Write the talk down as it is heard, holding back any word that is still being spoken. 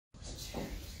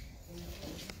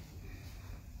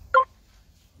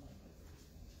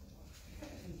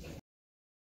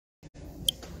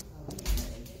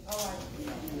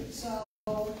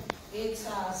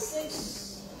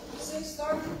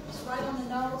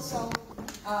so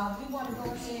we want to go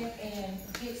ahead and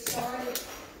get started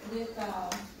with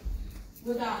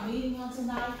our meeting on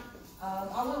tonight.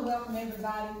 I want to welcome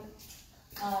everybody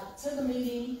to the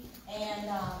meeting, and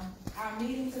our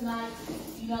meeting tonight,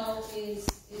 is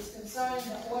concerning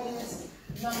the ordinance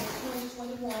number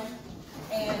 2021,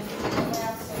 and we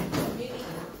have some committee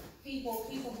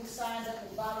people who signed up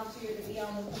and volunteered to be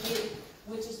on the committee,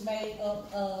 which is made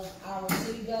up of our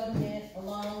city government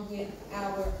along with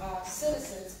our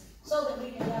citizens, so that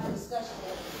we can have a discussion.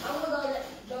 I want to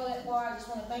go that far. I just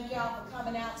want to thank y'all for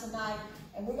coming out tonight,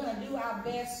 and we're going to do our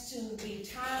best to be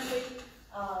timely.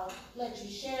 Let you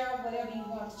share whatever you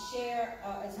want to share,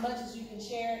 as much as you can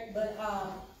share it, but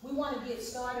we want to get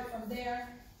started from there,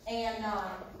 and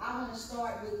I'm going to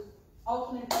start with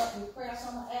opening up with prayer. So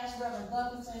I'm going to ask Reverend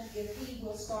Buffington if he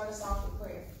will start us off with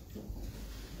prayer.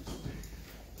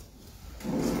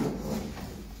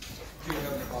 Dear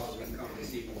Heavenly Father, we come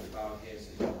this evening with bowed heads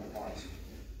and open hearts.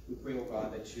 We pray, oh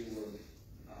God, that you will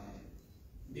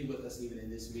be with us even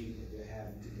in this meeting that we're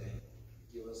having today.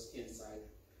 Give us insight,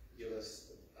 give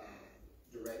us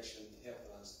direction, help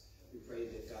us. We pray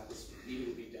that God, this meeting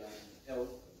will be done health,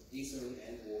 decently,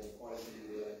 and will according to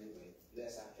your will and your way.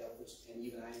 Bless our efforts and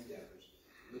even our endeavors.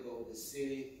 Look over the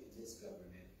city and this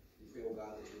government. We pray, oh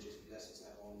God, that you just bless us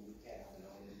like only you have and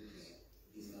only you can.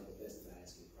 These are the best that I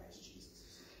ask in Christ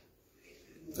Jesus.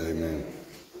 Amen.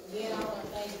 Again, I want to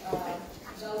thank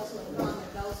those who have come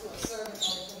and those who are serving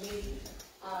on the committee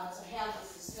to have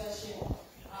this discussion.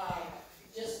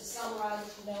 Just to summarize,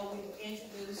 we were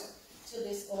introduced to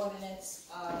this ordinance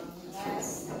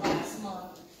last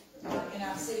month in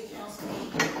our city council meeting.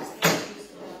 It was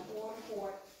introduced around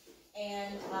 4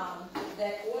 and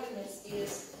that ordinance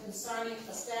is concerning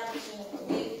establishing a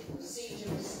committee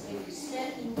procedures in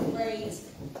respecting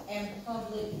grades and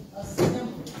public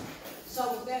assembly. So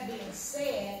with that being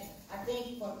said, I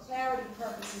think for clarity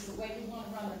purposes, the way we want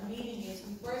to run the meeting is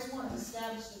we first want to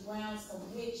establish the grounds on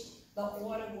which the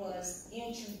order was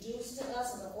introduced to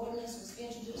us, or the ordinance was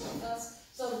introduced to us,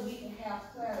 so that we can have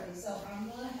clarity. So I'm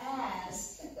going to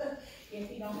ask,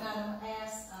 if you don't mind, I'm going to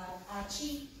ask our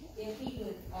chief if he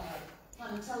would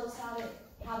kind of tell us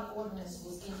how the ordinance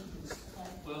was introduced. Okay?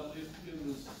 Well, it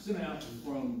was sent out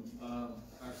from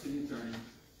our city attorney,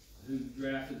 who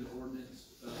drafted the ordinance.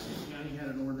 The county had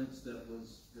an ordinance that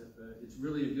was, it's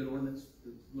really a good ordinance.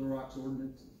 It's Little Rock's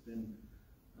ordinance. It's been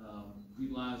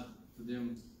utilized for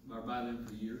them, or by them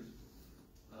for years.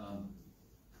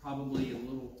 Probably a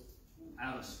little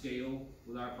out of scale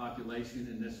with our population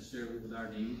and necessarily with our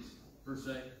needs, per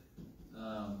se.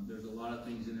 There's a lot of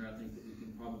things in there I think that we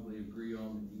can probably agree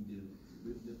on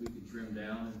that we could trim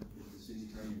down if the city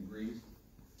attorney agrees.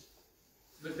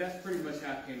 But that's pretty much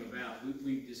how it came about.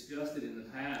 We've discussed it in the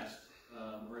past,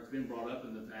 or it's been brought up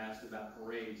in the past about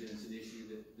parades, and it's an issue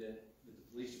that the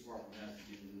police department has to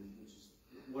deal with, which is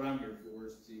what I'm here for,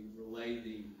 is to relay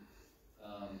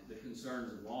the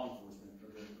concerns of law enforcement, or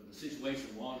the situation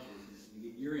of law enforcement, and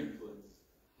get your input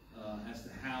as to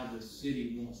how the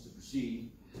city wants to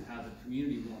proceed, how the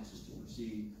community wants us to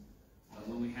proceed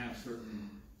when we have certain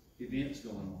events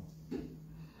going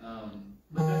on.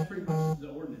 But that's pretty much the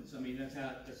ordinance. I mean, that's how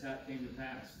it came to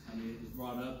pass. I mean, it was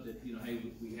brought up that, hey,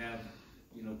 we have,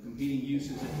 competing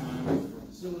uses at times for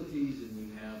facilities, and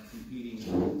we have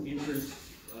competing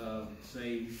interests,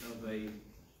 say, of a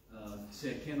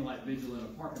candlelight vigil in a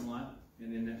parking lot,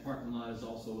 and then that parking lot is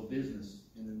also a business,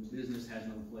 and then the business has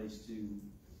no place to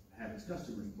have its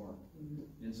customers park.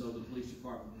 And so the police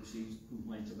department receives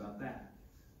complaints about that.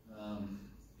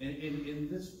 And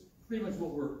this pretty much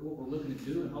what we're looking to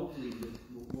do, and hopefully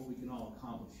what we can all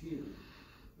accomplish here,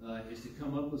 is to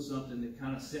come up with something that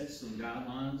kind of sets some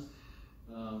guidelines,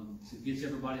 gets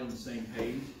everybody on the same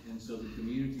page, and so the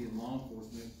community and law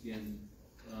enforcement can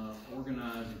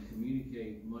organize and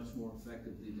communicate much more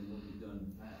effectively than what we've done in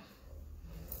the past.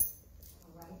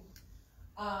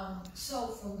 All right. So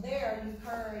from there, you've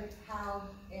heard how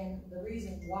and the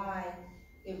reason why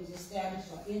it was established,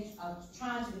 or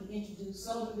trying to be introduced,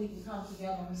 so that we can come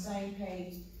together on the same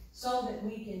page, so that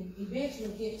we can eventually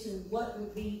get to what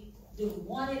would be, do we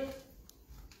want it?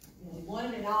 Do we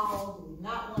want it at all? Do we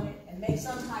not want it? And make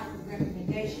some type of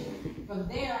recommendation. From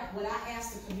there, what I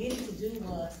asked the committee to do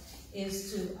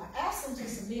is to ask them to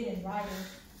submit in writing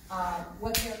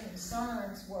what their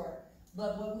concerns were.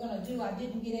 But what we're going to do, I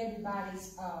didn't get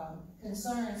everybody's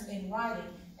concerns in writing.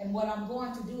 And what I'm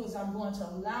going to do is I'm going to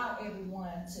allow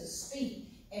everyone to speak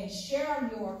and share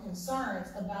your concerns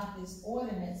about this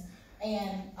ordinance,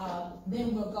 and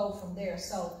then we'll go from there.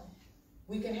 So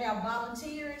we can have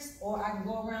volunteers, or I can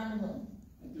go around the room.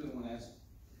 I do want to ask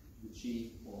the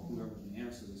chief or whoever can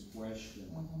answer this question,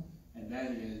 and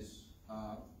that is,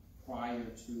 prior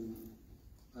to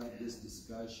this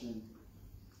discussion,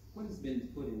 what has been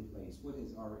put in place? What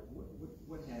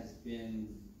has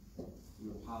been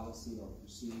your policy or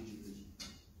procedures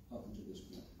up until this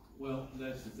point? Well,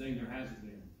 that's the thing, there hasn't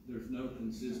been. There's no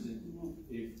consistent,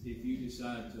 if you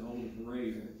decide to hold a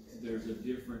parade, there's a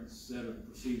different set of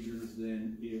procedures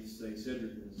than if, say,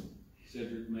 Cedric is.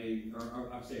 Cedric may,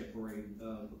 or I say a parade,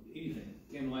 anything,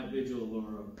 candlelight vigil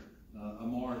or a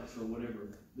march or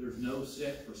whatever. There's no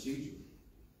set procedure.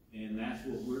 And that's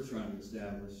what we're trying to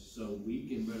establish so we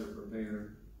can better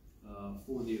prepare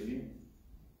for the event.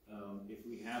 If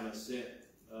we have a set,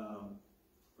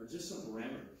 or just some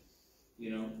parameters,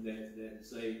 you know, that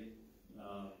say,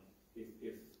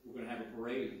 if we're gonna have a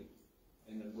parade,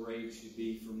 and the parade should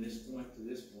be from this point to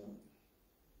this point,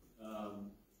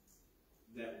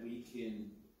 that we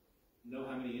can know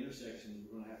how many intersections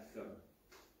we're gonna have to cover,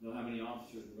 know how many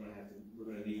officers we're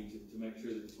gonna need to make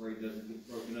sure that the parade doesn't get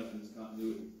broken up in its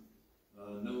continuity,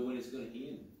 know when it's gonna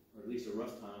end, or at least a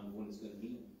rough time of when it's gonna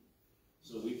end.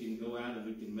 So we can go out and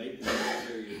we can make the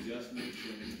necessary adjustments,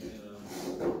 and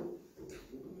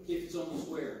if it's on the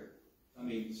square, I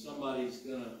mean,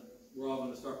 we're all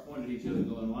gonna start pointing at each other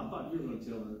going, well, I thought you were gonna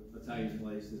tell the Italian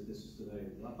place that this is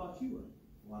today. Well, I thought you were.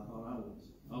 Well, I thought I was.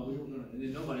 Oh, we were gonna, and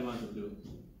then nobody winds up doing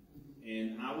it.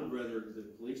 And I would rather the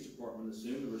police department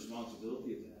assume the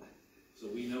responsibility of that. So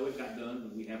we know it got done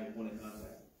when we have a point of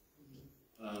contact.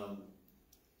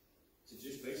 To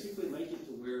just basically make it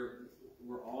to where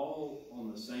we're all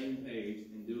on the same page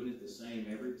and doing it the same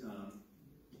every time,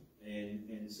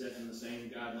 and setting the same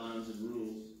guidelines and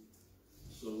rules.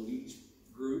 So each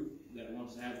group that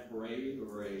wants to have a parade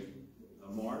or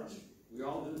a march, we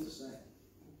all do it the same.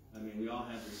 I mean, we all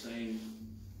have the same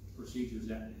procedures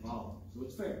that we follow. So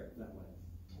it's fair that way.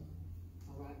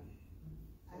 All right.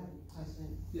 I have a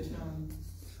question. Yes, ma'am.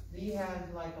 Do you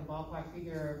have like a ballpark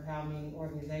figure of how many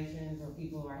organizations or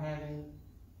people are having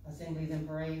assemblies and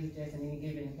parades just in any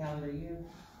given calendar year?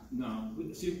 No,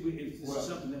 this is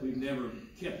something that we've never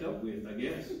kept up with, I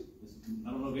guess.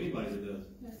 I don't know of anybody that does.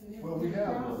 Well, we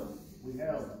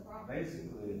have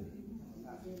basically,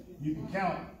 you can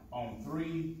count on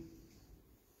 3,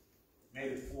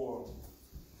 maybe 4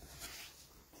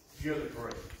 yearly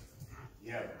parades.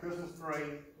 You have the Christmas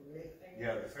parade, you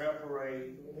have the Fair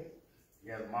parade,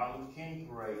 you have the Martin Luther King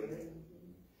parade,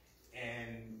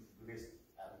 and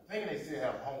I think they still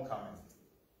have homecoming.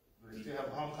 Do they still have a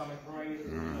homecoming parade?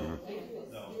 No.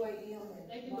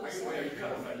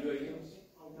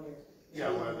 Yeah,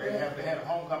 well, they have a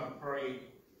homecoming parade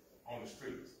on the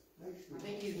streets. I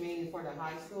think he's meaning for the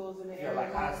high schools in the Yeah,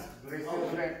 area. like do they still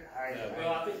do that?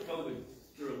 Well, I think COVID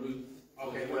threw a loop.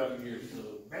 Okay, well, years,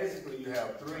 so. basically you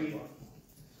have 3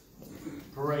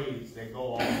 parades that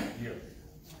go on yearly.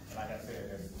 And like I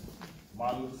said, that's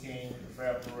Martin Luther King, the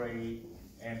Fair Parade,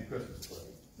 and the Christmas Parade.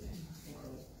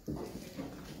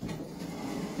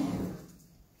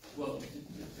 Well,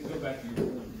 to go back to your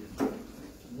point here,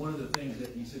 one of the things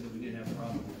that you said that we didn't have a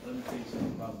problem with, let me tell you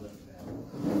something about that.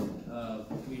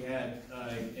 We had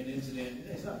an incident,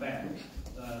 it's not bad.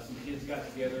 Some kids got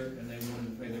together and they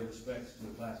wanted to pay their respects to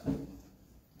the classmate.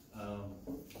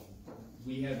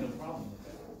 We had no problem with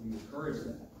that. We encouraged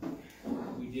that.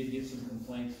 We did get some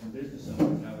complaints from business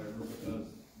owners, however, because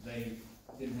they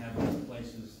didn't have enough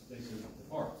places, they said, to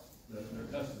park, their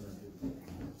customers do.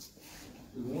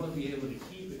 We want to be able to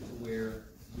keep it to where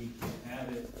we can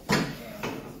have it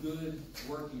a good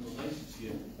working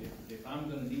relationship. If I'm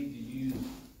going to need to use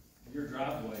your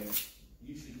driveway,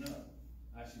 you should know.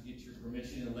 I should get your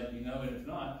permission and let you know, and if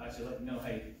not, I should let you know,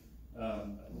 hey,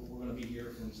 we're going to be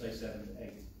here from say 7 to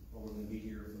 8, or we're going to be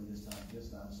here from this time to this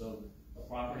time. So a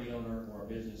property owner or a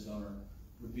business owner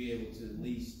would be able to at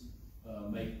least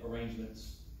make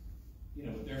arrangements, you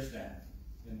know, with their staff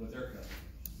and with their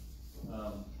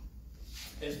customers.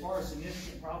 As far as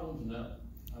significant problems, no.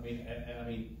 I mean,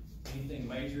 anything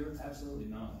major, absolutely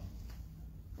not.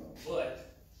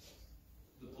 But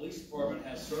the police department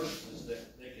has services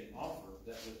that they can offer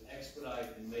that would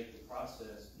expedite and make the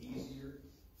process easier,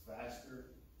 faster,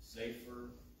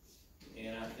 safer.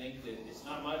 And I think that it's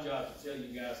not my job to tell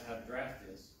you guys how to draft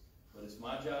this, but it's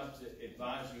my job to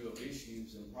advise you of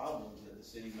issues and problems that the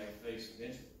city may face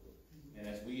eventually. And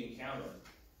as we encounter them,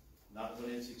 not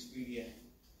when it's expedient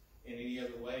in any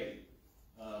other way,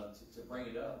 to bring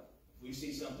it up. If we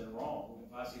see something wrong,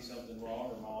 if I see something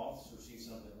wrong or my officer sees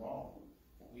something wrong,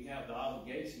 we have the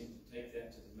obligation to take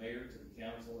that to the mayor, to the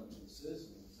council, and to the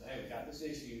citizens and say, hey, we got this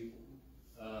issue.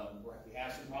 We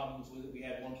have some problems with it. We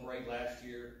had one parade last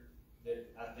year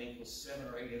that I think was 7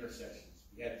 or 8 intersections.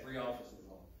 We had 3 officers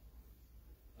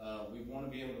We want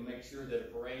to be able to make sure that a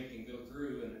parade can go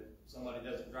through and that somebody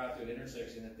doesn't drive through an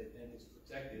intersection that they think is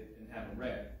protected and have a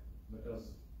wreck,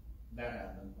 because that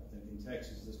happened. I think in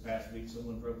Texas this past week,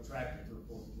 someone drove a tractor through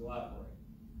the 4th of July parade.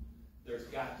 There's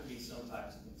got to be some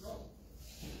types of control,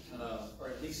 or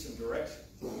at least some direction,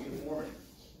 uniformity.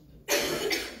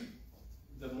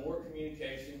 The more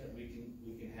communication that we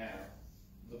can have,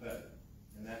 the better.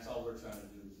 And that's all we're trying to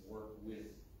do is work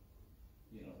with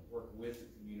the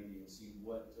community and see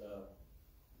what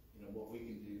we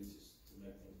can do just to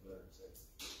make things better and safer.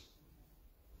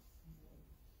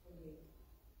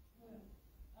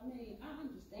 I mean, I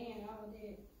understand all of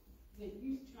that, but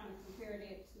you trying to compare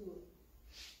that to,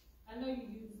 I know you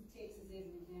use Texas as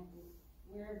an example.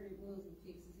 Wherever it was in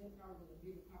Texas, there probably was a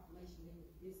bigger population than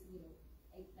this little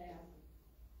 8,000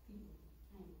 people.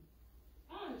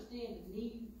 I understand the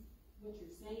need, what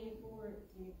you're saying for it,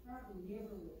 and it probably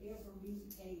never will ever be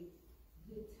a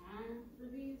good time for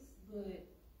this, but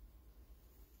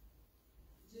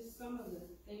just some of the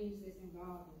things that's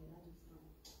involved in it, I just don't.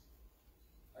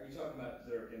 Are you talking about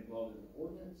that are involved in the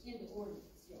ordinance? In the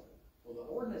ordinance, yeah. Well, the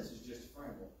ordinance is just a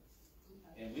framework.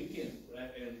 Okay. And we can,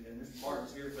 and Mr.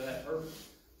 Martin's here for that purpose.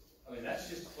 I mean, that's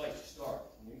just a place to start.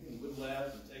 We can whittle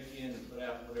out and take in and put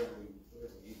out whatever we need.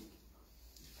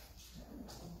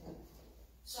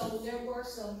 So there were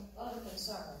some other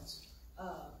concerns,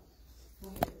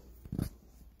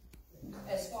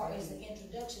 as far as the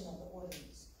introduction of the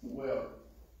ordinance. Well,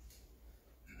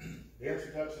 the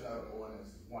introduction of the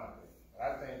ordinance is one thing, but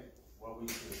I think what we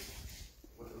should,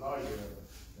 with the lawyer,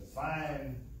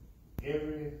 define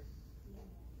everything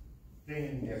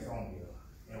that's on here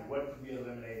and what can be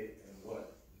eliminated and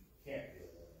what can't be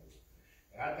eliminated.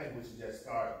 And I think we should just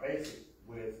start basic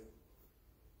with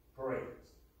parades.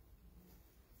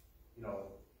 You know,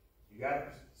 you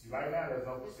got, see right now there's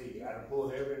no procedure. I done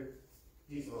pulled every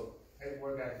piece of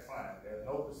paperwork I can find. There's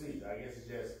no procedure. I guess it's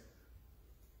just,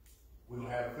 we're gonna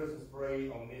have a Christmas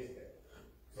parade on this day.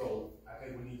 So I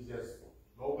think we need to just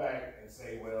go back and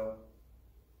say, well,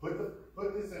 put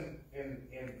this in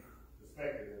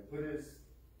perspective and put this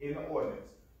in the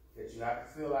ordinance that you have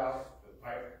to fill out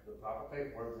the proper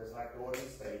paperwork, just like the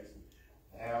ordinance states,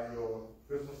 and have your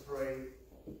Christmas parade,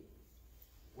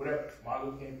 whatever,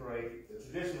 Martin Luther King parade, the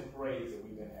traditional parades that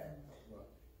we've been having.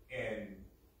 And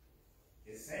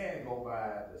it's saying go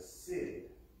by the city,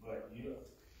 but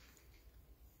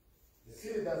the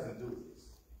city doesn't do this.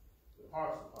 The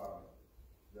Parks Department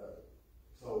does it.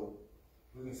 So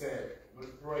we can say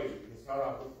with parades, we can start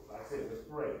off with, like I said, with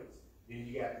parades. Then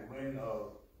you got the rent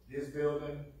of this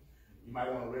building. You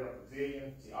might want to rent a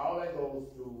pavilion. See, all that goes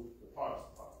through the Parks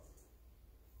Department.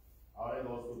 All that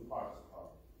goes through the Parks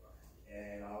Department.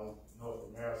 And I don't know if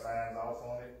the mayor signs off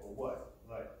on it or what,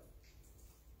 but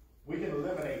we can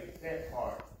eliminate that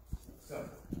part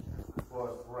simple for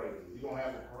us parade. You're gonna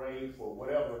have a parade for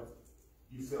whatever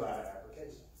you fill out an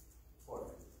application for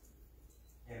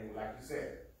that. And like you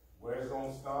said, where it's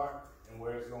gonna start and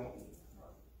where it's gonna end.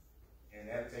 And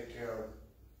that'll take care of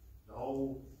the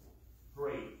whole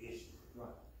parade issue. Right.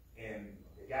 And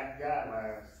they got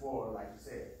guidelines for, like you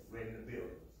said, renting the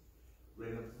buildings,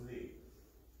 renting the pavilion.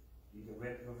 You can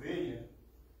rent the pavilion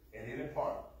at any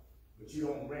park, but you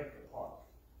don't rent the park.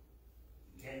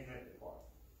 You can't rent the park.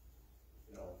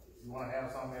 You know, if you want to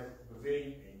have something at the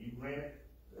pavilion and you rent it,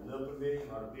 the little pavilion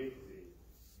or the big pavilion,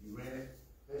 you rent it,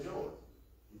 that's yours.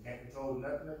 You can't control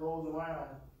nothing that goes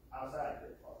around outside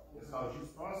that park. It's because you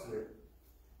sponsor it,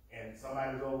 and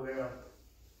somebody's over there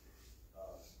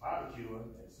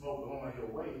barbecuing and smoke going your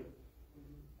way,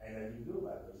 ain't nothing you can do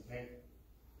about it, because you can't.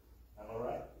 I'm all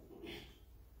right.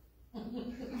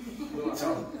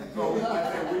 So like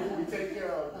I said, we take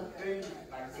care of the thing,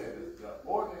 like I said, the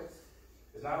ordinance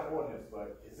is not an ordinance,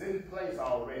 but it's in place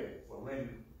already for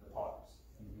renting the parks.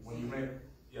 When you rent,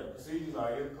 procedures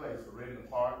are in place for renting the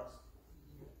parks,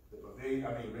 the pavilion,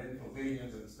 renting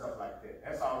pavilions and stuff like that.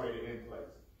 That's already in place.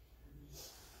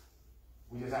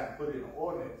 We just have to put in an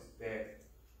ordinance that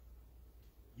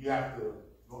you have to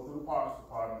go through the Parks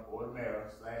Department or the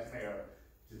mayor/mayor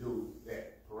to do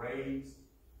that. Parades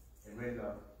and rent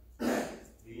the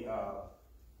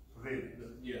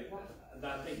pavilion. Yeah, and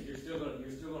I think you're still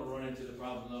gonna run into the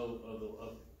problem though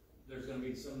of there's gonna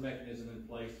be some mechanism in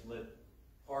place to let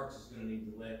Parks is gonna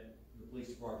need to let the police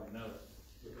department know,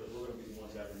 because we're gonna be the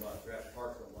ones having a lot of traffic.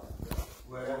 Parks don't like that.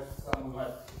 Well, that's something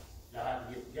like y'all have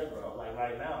to get together of. Like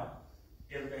right now,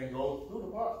 everything goes through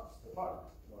the parks department.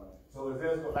 Right. So if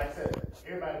there's, like I said,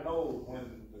 everybody knows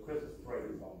when the Christmas parade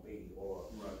is gonna be, or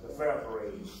Right. the fair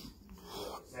parade,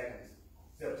 2nd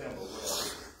September,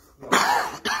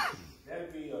 whatever.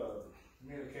 That'd be a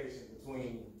communication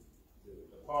between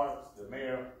the parks, the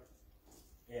mayor,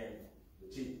 and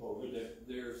the chief of police.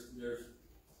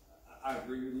 I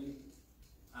agree with you.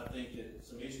 I think that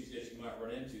some issues that you might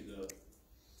run into though,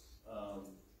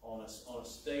 on a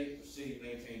state or city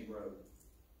maintained road,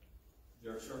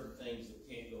 there are certain things that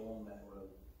can't go on that road.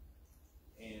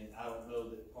 And I don't know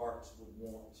that parks would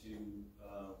want to,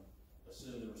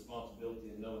 assume the responsibility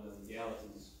of knowing the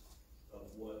legalities of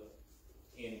what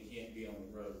can and can't be on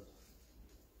the road.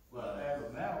 Well, as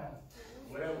of now,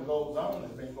 whatever goes on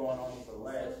has been going on for the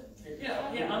last 55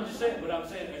 years. Yeah, I'm just saying, but I'm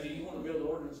saying, do you want to build an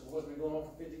ordinance of what's been going on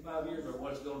for 55 years or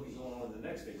what's going to be going on in the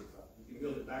next 55? You can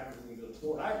build it backwards, we can build it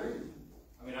forward. I agree with you.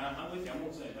 I mean, I'm with you, I'm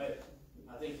not saying, but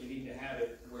I think we need to have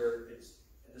it where it's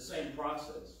the same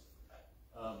process.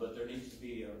 But there needs to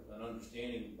be an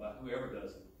understanding by whoever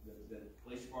does it, that the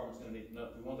police department's gonna need to know.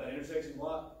 If we want that intersection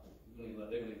blocked, they're gonna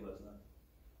need to let us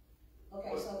know.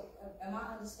 Okay, so am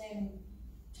I understanding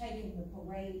taking the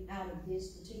parade out of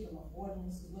this particular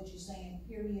ordinance is what you're saying,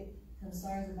 period?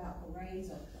 Concerns about parades,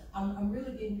 or I'm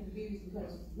really getting confused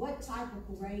because what type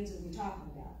of parades are we talking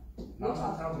about? No, I'm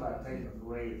not talking about taking the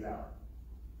parades out.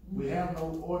 We have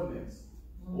no ordinance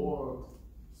or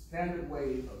standard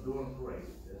way of doing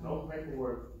parades. There's no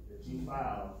paperwork that you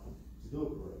file to do a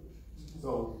parade.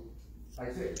 So, like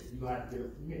I said, you're gonna have to get a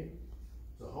permit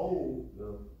to hold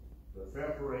the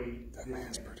fair parade. That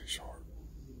man's pretty short.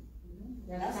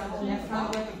 That's kind of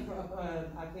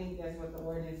what I think that's what the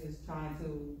ordinance is trying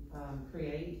to,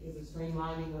 create, is a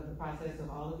streamlining of the process of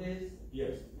all of this.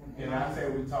 Yes, and I say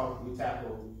we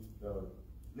tackle the,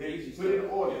 you put in the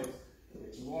ordinance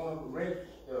that you wanna rent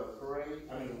the parade,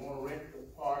 you wanna rent the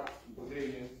park,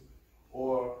 pavilion,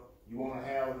 or you wanna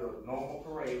have the normal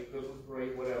parade, Christmas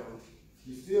parade, whatever,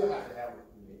 you still have to have a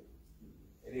permit.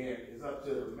 And then it's up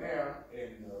to the mayor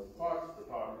and the parks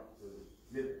department to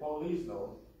let the police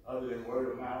know, other than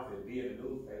word of mouth and be in the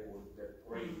newspaper that the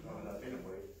parade is coming up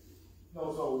anyway.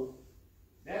 No, so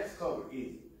that's covered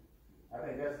easy. I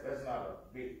think that's not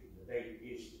a big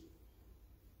issue.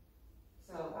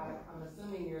 So I'm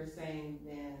assuming you're saying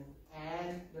then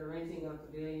add the renting of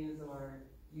pavilions or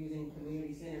using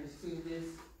community centers to this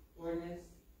ordinance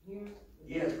here?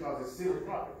 Yes, because it's city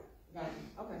property. Got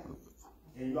you, okay.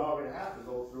 And you already have to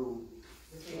go through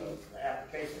The city. the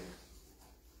application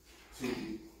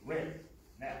to rent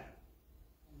now.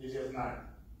 It's just not.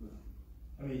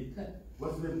 I mean,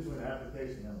 what's the difference between an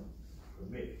application and a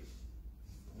permit?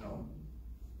 No.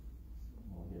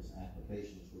 Well, I guess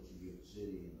application is what you give the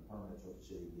city and the permit's what the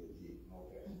city gives you.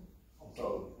 Okay.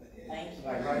 So, Thank you.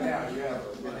 like right now, you have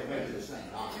They're the same.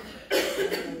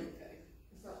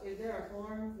 So is there a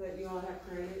form that you all have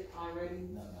created already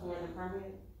No. for the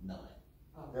permit? No,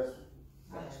 Oh, that's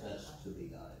to be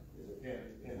done.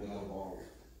 depending on our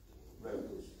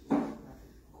resolution.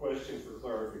 Question for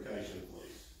clarification,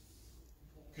 please.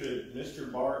 Could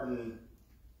Mr. Barton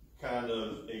kind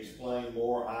of explain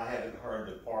more? I haven't heard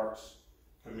the Parks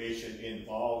Commission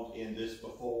involved in this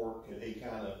before. Could he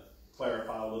kind of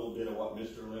clarify a little bit of what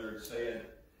Mr. Leonard said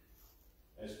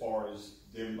as far as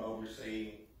them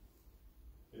overseeing,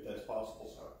 if that's possible,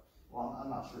 sir? Well, I'm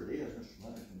not sure it is. Mr.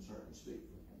 Leonard can certainly speak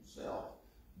for himself,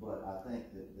 but I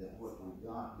think that what we've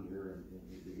got here,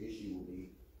 and the issue will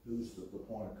be who's the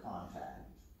point of contact.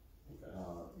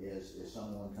 If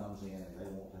someone comes in and they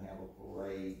want to have a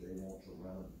parade, they want to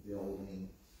run a building,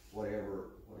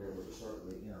 whatever the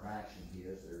certainly interaction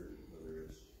is, whether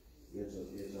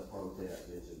it's a protest,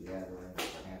 it's a gathering,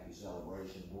 it's a happy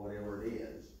celebration, whatever it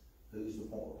is, who's the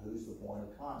point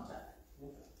of contact?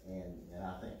 And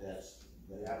I think that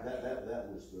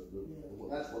was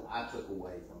that's what I took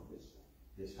away from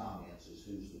his comments, is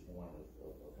who's the point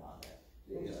of contact.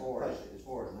 As far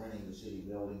as renting the city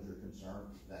buildings are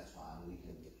concerned, that's fine,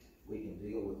 we can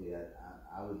deal with it.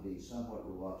 I would be somewhat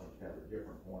reluctant to have a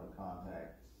different point of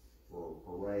contact for a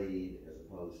parade as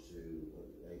opposed to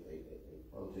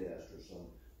a protest or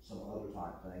some other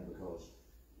type thing, because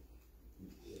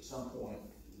at some point,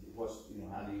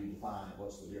 how do you define it?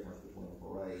 What's the difference between a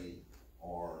parade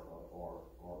or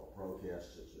a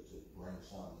protest to bring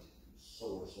some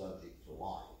sort of subject to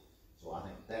light? So I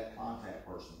think that contact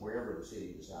person, wherever the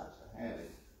city decides to have it,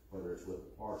 whether it's with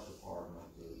the Parks Department,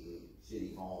 the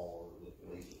City Hall, or the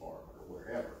Police Department, or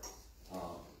wherever,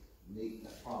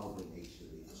 that probably needs to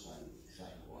be the same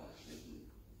place.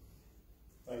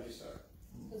 Thank you, sir.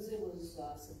 Because it was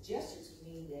suggested to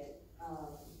me that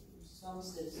some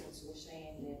citizens were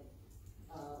saying that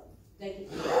they could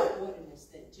do an ordinance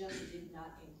that just did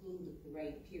not include the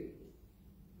parade period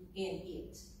in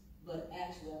it. But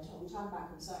actually, we're talking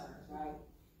about concerns, right?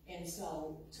 And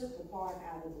so took the part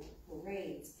out of the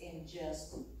parades and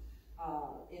just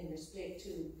in respect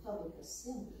to public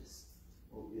assemblies,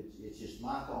 Well, it's just,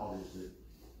 my thought is that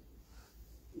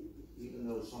even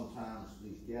though sometimes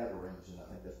these gatherings, and I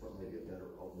think that's maybe a better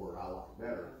word I like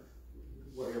better,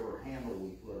 whatever handle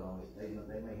we put on it,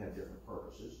 they may have different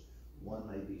purposes. One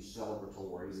may be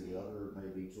celebratory, the other may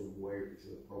be to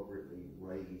appropriately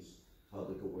raise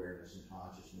public awareness and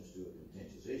consciousness to a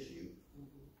contentious issue.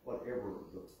 Whatever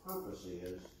the purpose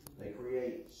is, they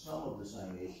create some of the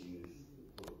same issues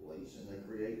for the police, and they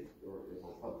create, or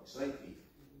for public safety,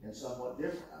 and somewhat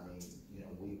different. I mean, you know,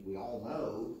 we all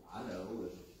know, I know,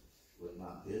 with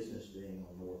my business being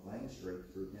on North Main Street,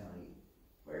 the Drew County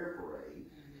Fair Parade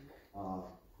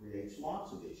creates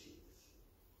lots of issues.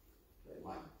 They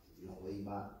like, you don't leave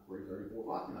by 3:30, 4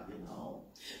 o'clock, you're not getting home.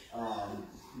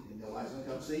 And nobody's gonna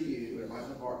come see you, everybody's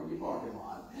gonna park in your parking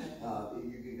lot.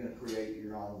 You're gonna create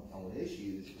your own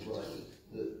issues, but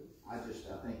I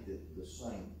think that the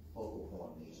same focal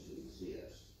point needs to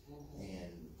exist.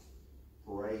 And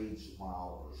parades,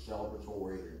 while they're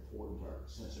celebratory, they're important to our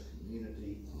sense of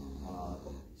community.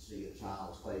 See a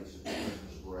child's face at the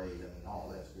Christmas parade, I mean, all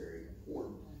that's very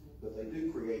important. But they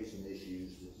do create some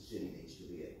issues that the city needs to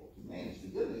be able to manage. The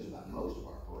good news about most of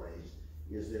our parades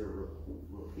is they're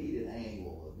repeated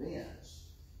annual events,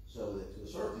 so that to a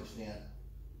certain extent,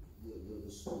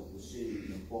 the city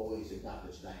employees have got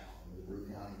this down. The Drew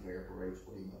County Fair Parade is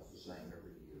pretty much the same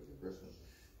every year. The Christmas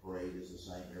parade is the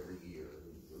same every year.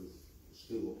 The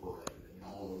school parade, and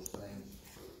all those things,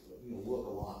 you know, look a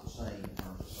lot the same in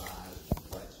terms of size and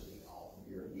complexity all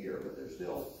from year to year, but there's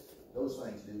still, those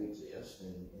things do exist,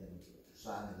 and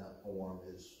signing up for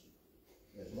them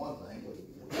is one thing,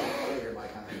 but everybody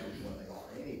kind of knows when they are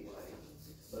anyway.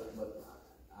 But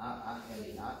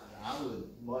I would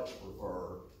much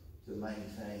prefer to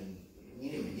maintain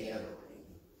any gathering,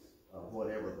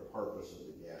 whatever the purpose of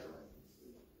the gathering,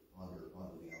 under the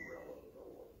umbrella of the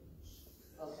ordinance.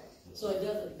 Okay, so it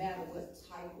doesn't matter what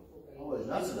type of parade. Oh, it's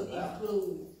nothing This would about it.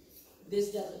 include,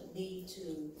 this doesn't need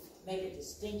to make a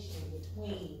distinction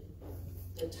between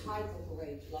the type of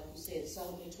parade, like you said,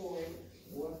 celebratory,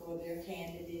 or for their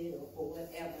candidate, or for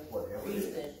whatever it is.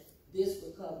 reason. This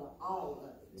would cover all of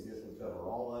it. It just would cover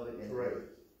all of it. And Correct.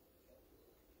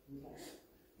 Okay.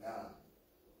 Now,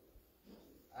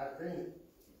 I think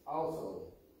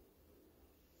also,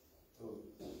 so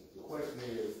the question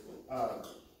is,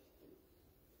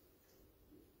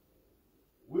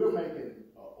 we're making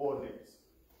an ordinance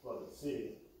for the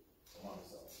city of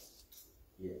Monticello.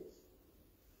 yes.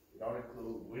 It don't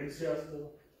include Winchester,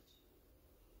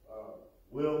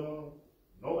 Wilma,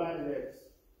 no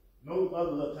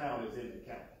other little town is in the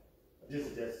county. This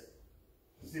is just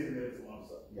the city limits of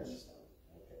Monticello. Yes.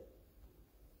 Okay.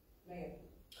 Mayor.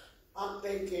 I'm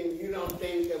thinking you don't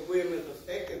think that women are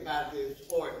affected by this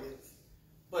ordinance,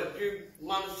 but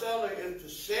Monticello is the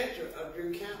center of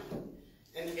Drew County,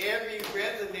 and every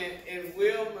resident in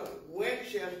Wilma,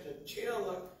 Winchester,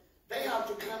 Tiller, they have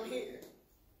to come here.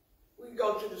 We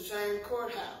go to the same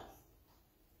courthouse.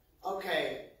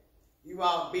 Okay, you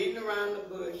all beating around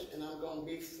the bush, and I'm going to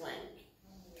be frank.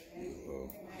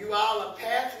 You all are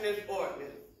passing this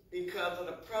ordinance because of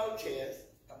the protest.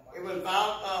 It was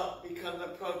brought up because of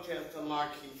the protest of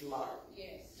Marquise Martin.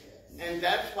 Yes. And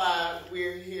that's why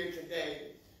we're here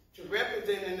today, to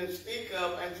represent and to speak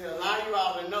up and to allow you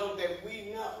all to know that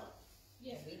we know.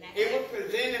 Yes. It was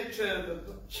presented to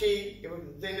the chief, it was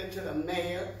presented to the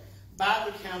mayor by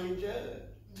the county judge.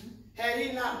 Had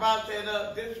he not brought that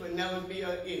up, this would never be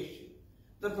an issue.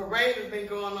 The parade has been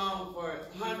going on for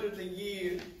hundreds of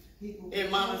years in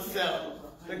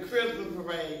Monticello, the Christmas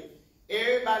parade.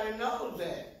 Everybody knows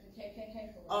that.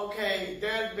 Okay,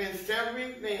 there's been several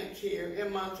events here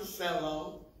in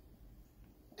Monticello,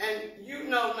 and you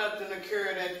know nothing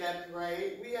occurred at that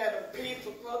parade. We had a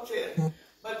peaceful protest,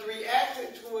 but the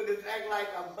reaction to it is act like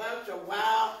a bunch of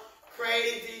wild,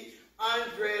 crazy,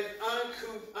 undressed,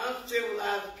 uncouth,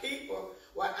 uncivilized people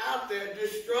were out there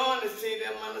destroying the city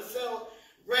of Monticello,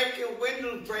 breaking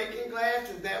windows, breaking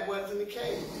glasses. That wasn't the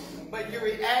case. But you're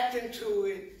reacting to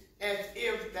it as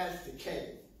if that's the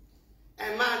case.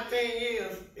 And my thing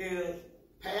is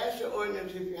pass your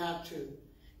ordinance if you have to,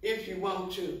 if you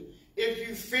want to, if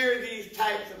you fear these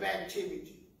types of activities.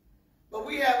 But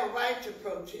we have a right to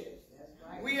protest.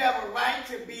 We have a right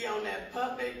to be on that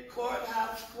public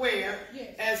courthouse square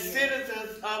as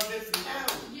citizens of this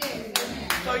county.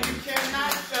 So you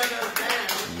cannot shut us down.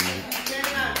 You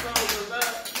cannot close us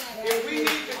up. If we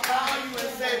need to call you and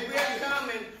say we're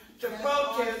coming to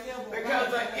protest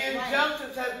because an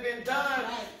injustice has been done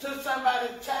to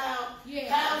somebody's child,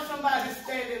 have somebody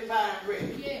standing by and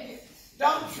ready.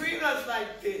 Don't treat us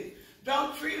like this.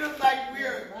 Don't treat us like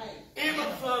we're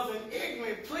imbeciles and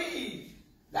ignorant, please.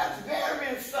 That's very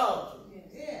insulting.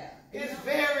 It's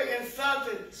very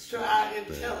insulting to our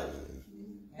intelligence.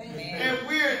 And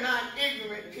we're not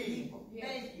ignorant people.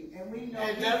 Thank you. And we know.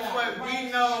 And that's what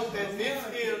we know that this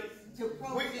is.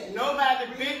 Nobody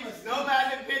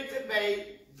bit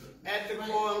debate at the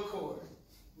Quorum Court.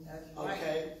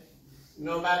 Okay?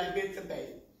 Nobody bit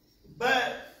debate.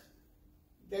 But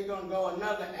they're going to go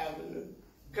another avenue.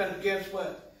 Because guess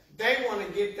what? They want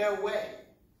to get their way.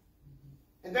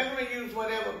 And they're going to use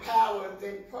whatever power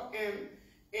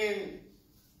in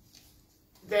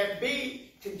that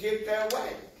be to get their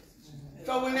way.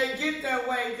 So when they get their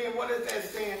way, then what is that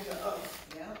saying to us?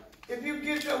 If you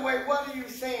get your way, what are you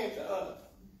saying to us?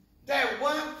 That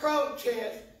one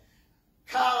protest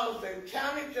caused the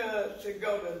county judge to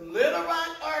go to Little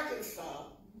Rock, Arkansas,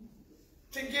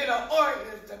 to get an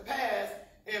ordinance to pass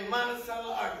in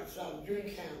Monticello, Arkansas, Drew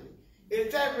County.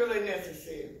 Is that really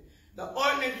necessary? The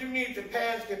ordinance you need to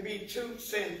pass can be 2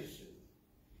 sentences.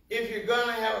 If you're going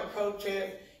to have a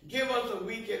protest, give us a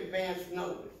week advance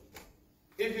notice.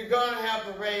 If you're going to have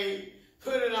a parade,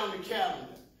 put it on the calendar.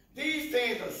 These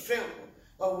things are simple,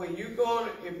 but when you go on,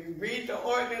 if you read the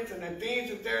ordinance and the things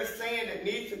that they're saying that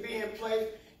need to be in place,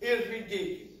 it's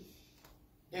ridiculous,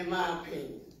 in my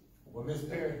opinion. Well, Ms.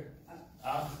 Perry,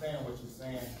 I understand what you're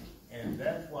saying, and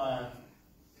that's why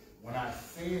when I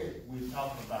said we're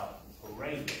talking about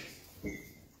parades,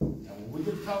 and when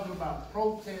we're just talking about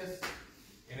protests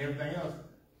and everything else,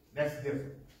 that's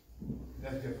different.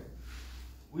 That's different.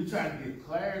 We try to get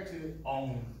clarity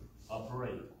on a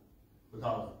parade,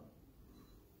 because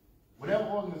whatever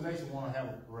organization want to have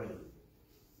a parade,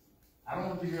 I don't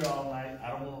want to be here all night. I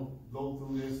don't want to go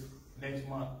through this next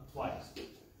month twice.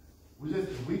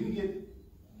 If we can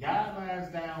get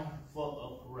guidelines down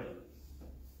for a parade,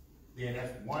 then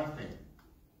that's one thing.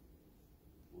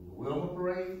 With the Wilma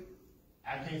parade,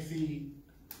 I can't see,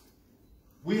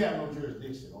 we have no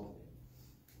jurisdiction over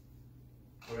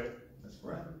it. Correct? That's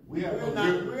right.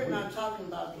 We're not talking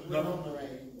about the Wilma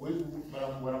parade.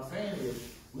 But what I'm saying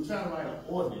is, we're trying to write an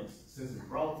ordinance since it's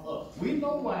brought up. We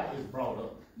know why it's brought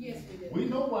up. Yes, we do. We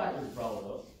know why it's brought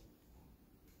up.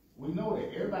 We know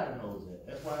that. Everybody knows that.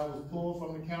 That's why it was pulled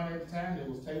from the county at the time. It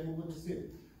was tabled with the city.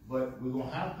 But we're going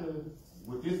to have to,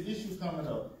 with this issue coming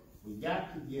up, we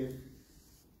got to get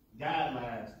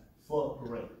guidelines for a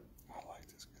parade. I like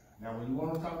this guy. Now, when you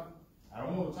want to talk, I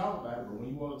don't want to talk about it, but when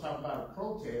you want to talk about a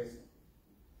protest,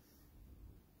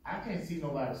 I can't see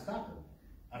nobody stopping it.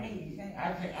 I mean,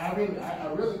 I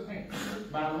really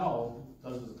can't, by law,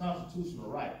 because it's a constitutional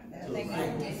right. I think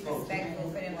it's disrespectful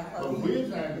for them to But close we're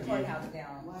trying the to courthouse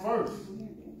down.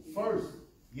 first,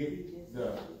 get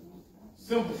the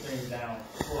simple things down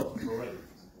for the parades.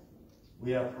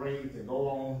 We have parades that go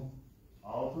on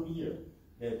all through the year.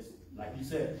 That's, like you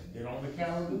said, get on the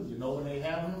calendar, you know when they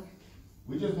have them.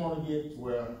 We just want to get to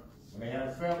where, when they have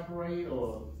a fair parade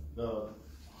or the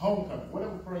homecoming,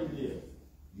 whatever parade it is,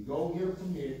 you go get a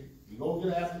permit, you go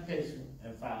get an application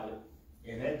and file it,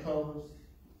 and that covers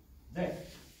that.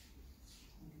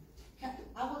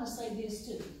 I want to say this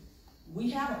too. We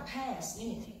haven't passed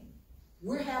anything.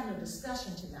 We're having a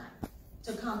discussion tonight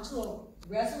to come to a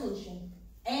resolution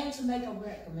and to make a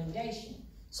recommendation.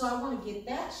 So I want to get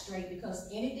that straight, because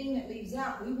anything that leaves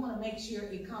out, we want to make sure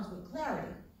it comes with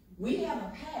clarity. We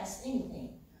haven't passed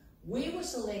anything. We were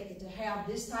selected to have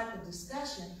this type of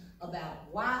discussion about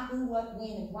why, who, what,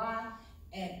 when, and why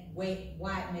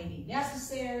it may be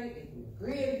necessary, if you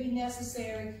agree to be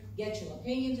necessary, get your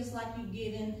opinion just like you've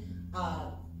given,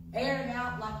 air it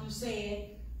out like you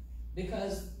said,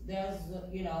 because there's,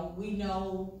 we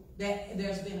know that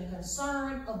there's been a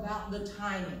concern about the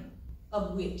timing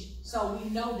of which. So we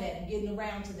know that and getting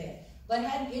around to that. But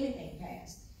hadn't anything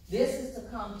passed. This is to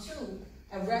come to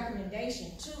a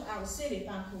recommendation to our city, if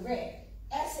I'm correct,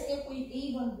 as to if we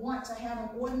even want to have an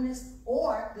ordinance,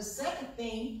 or the second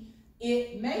thing,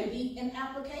 it may be an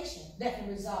application that can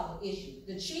resolve the issue.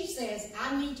 The chief says,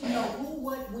 I need to know who,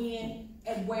 what, when,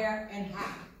 and where, and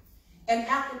how. An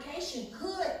application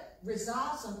could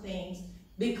resolve some things,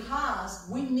 because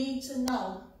we need to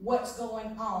know what's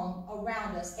going on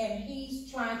around us. And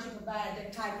he's trying to provide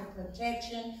that type of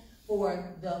protection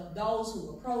for those who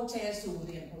will protest, who will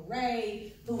be in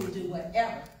parade, who will do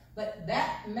whatever. But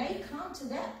that may come to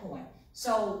that point.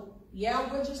 So,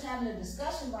 yeah, we're just having a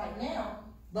discussion right now.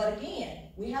 But again,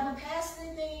 we haven't passed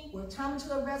anything. We're coming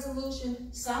to a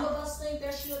resolution. Some of us think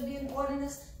there should be an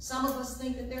ordinance. Some of us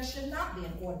think that there should not be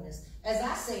an ordinance. As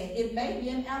I said, it may be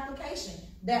an application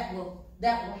that will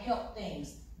help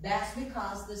things. That's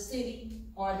because the city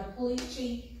or the police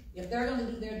chief, if they're going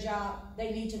to do their job,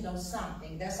 they need to know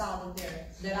something. That's all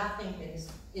that I think that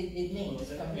it means.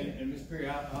 And Ms. Perry,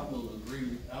 I will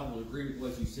agree with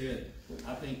what you said.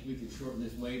 I think we could shorten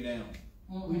this way down.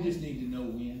 We just need to know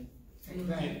when.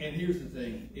 And here's the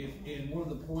thing, and one of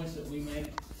the points that we make,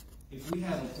 if we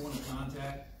have a point of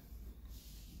contact,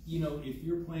 you know, if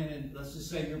you're planning, let's just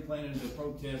say you're planning to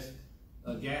protest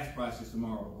gas prices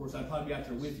tomorrow. Of course, I'd probably be out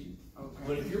there with you. Okay.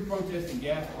 But if you're protesting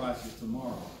gas prices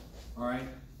tomorrow, all right,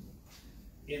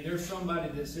 and there's somebody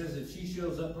that says if she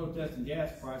shows up protesting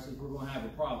gas prices, we're going to have a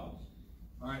problem.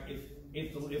 All right,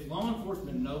 if law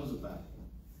enforcement knows about it,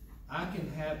 I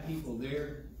can have people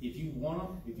there. If you want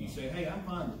them, if you say, hey, I'm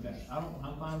fine with that.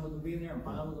 I'm fine with them being there. I'm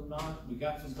fine with them not. We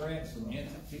got some threats, some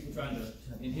people trying to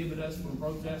inhibit us from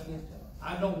protesting.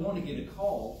 I don't want to get a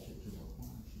call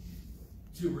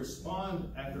to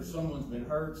respond after someone's been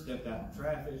hurt, stepped out in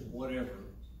traffic, whatever,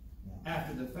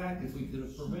 after the fact, if we could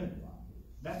have prevented it.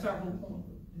 That's our whole point.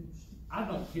 I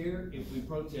don't care if we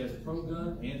protest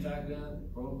pro-gun, anti-gun,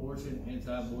 pro-abortion,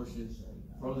 anti-abortion,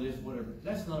 pro this, whatever.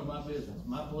 That's none of my business.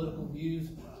 My political views,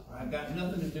 I've got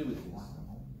nothing to do with this.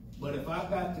 But if I've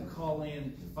got to call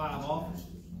in 5 officers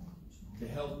to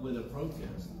help with a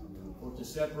protest or to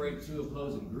separate 2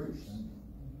 opposing groups,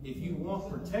 if you want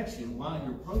protection while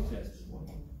you're protesting,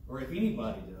 or if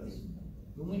anybody does,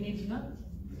 then we need to know.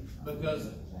 Because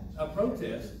a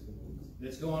protest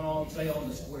that's going on, say, on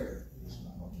the square,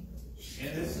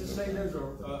 and let's just say there's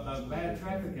a bad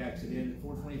traffic accident at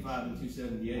 425 and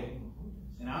 278,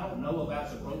 and I don't know about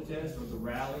the protest or the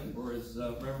rally, or as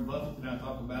Reverend Buffett and I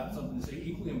talk about something that's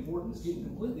equally important, that's getting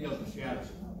completely overshadowed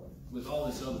with all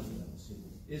this other stuff,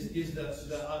 is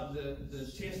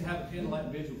the chance to have a candlelight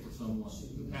vigil for someone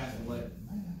who passed away.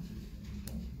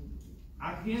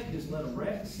 I can't just let a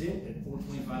wreck sit at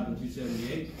 425 and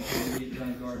 278 before we get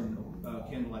done guarding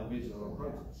candlelight vigil or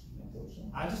protest.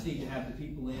 I just need to have the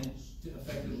people in to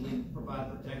effectively provide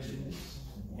protection,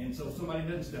 and so somebody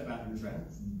doesn't step out in traffic,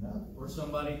 or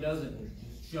somebody doesn't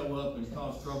show up and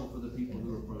cause trouble for the people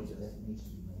who are protesting.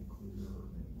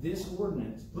 This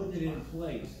ordinance, putting it in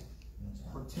place,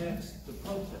 protects the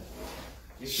protesters.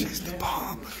 She's the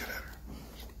bomb. Look at her.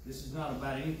 This is not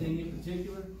about anything in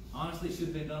particular. Honestly, it should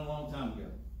have been done a long time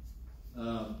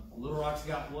ago. Little Rock's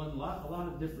got one. A lot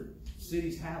of different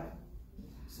cities have it.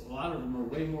 So a lot of them are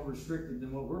way more restricted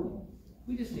than what we're wanting.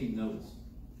 We just need notice.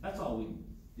 That's all we need,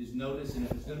 is notice. And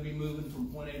if it's going to be moving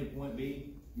from point A to point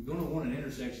B, you're going to want an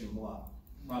intersection block,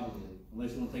 probably,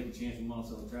 unless you want to take a chance with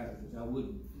Monticello traffic, which I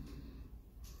wouldn't.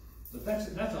 But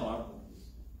that's all our point is.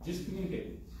 Just communicate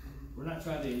with us. We're not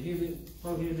trying to inhibit,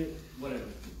 prohibit, whatever.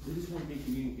 We just want to be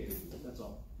communicated with. That's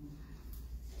all.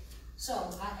 So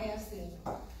I asked the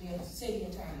city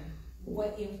attorney,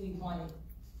 what if we wanted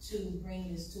to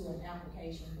bring this to an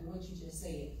application for what you just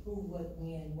said? Who, what,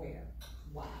 when, where,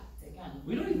 why? That kind of.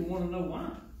 We don't even want to know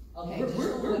why. Okay.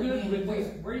 We're good with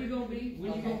this. Where are you going to be?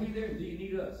 When you going to be there? Do you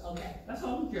need us? Okay. That's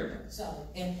all we care about. So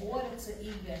in order to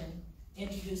even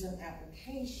introduce an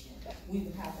application, we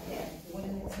would have to have an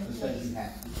ordinance in It place. says you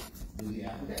have to do the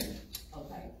application.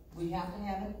 Okay, we have to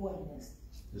have an ordinance.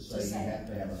 To say you have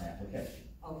to have an application.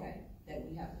 Okay, that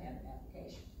we have to have an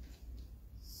application.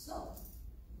 So,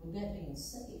 with that being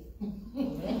said.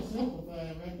 That's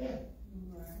simplifying right there.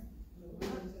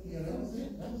 Yeah, that was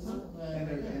it. That was simplifying.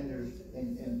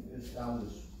 And as I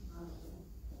was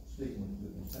speaking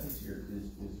with Stacy here,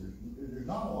 there's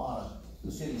not a lot of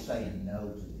the city saying no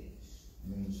to this. I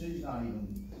mean, the city's not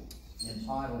even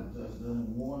entitled to,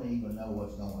 doesn't want to even know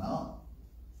what's going on.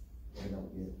 They don't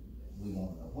get, we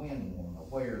want to know when, we want to know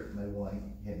where, and they want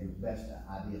to have your best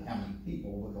idea of how many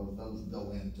people, because those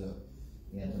go into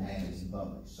managing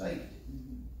public safety.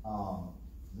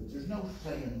 But there's no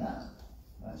saying no.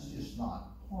 That's just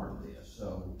not part of this.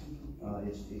 So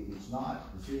it's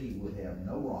not, the city would have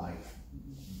no right,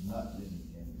 nothing,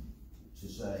 to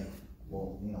say,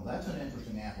 well, you know, that's an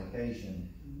interesting application,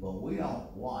 but we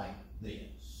don't like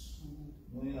this.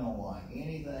 We don't like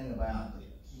anything about this.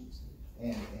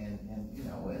 And you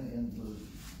know, and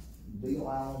the deal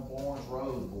out on Florence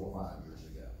Road 4 or 5 years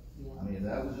ago. I mean, if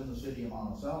that was in the city of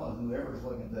Monticello, whoever's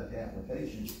looking at that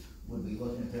application would be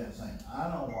looking at that and saying,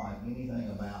 I don't like anything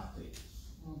about this.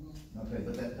 Okay,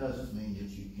 but that doesn't mean that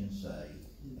you can say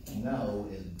no,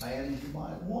 as bad as you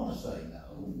might want to say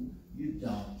no, you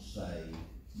don't say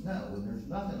no. And there's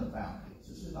nothing about this.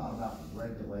 This is not about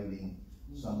regulating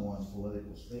someone's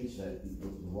political speech. That the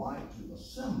right to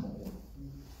assemble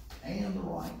and the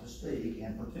right to speak,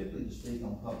 and particularly to speak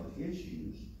on public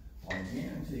issues, are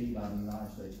guaranteed by the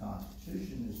United States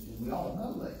Constitution. We all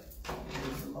know that.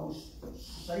 It's the most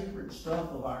sacred stuff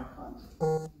of our country.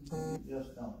 You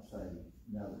just don't say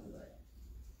no to that.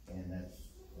 And that's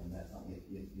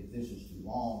if this is too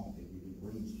long, if it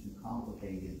reads too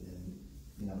complicated, then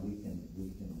you know we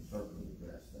can certainly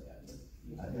address that. But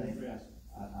I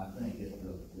think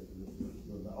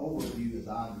the overview, as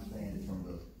I understand it from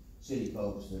the city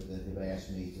folks that have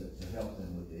asked me to help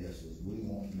them with this, is we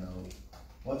want to know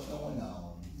what's going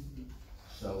on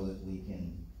so that we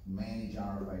can manage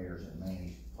our affairs and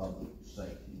manage public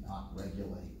safety, not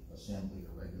regulate assembly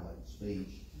or regulate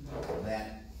speech.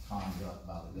 That conduct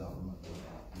by the government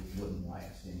wouldn't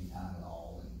last any time at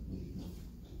all, and we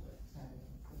wouldn't do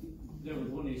that. There was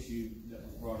one issue that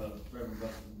was brought up, Reverend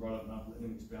Buffett brought up, not let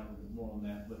him expound a bit more on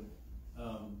that, but,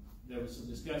 there was some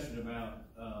discussion about,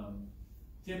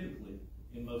 typically,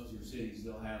 in most of your cities,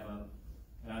 they'll have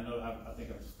and I know, I think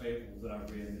it was Fables that I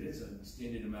read, that it's an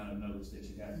extended amount of notice that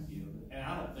you have to give, and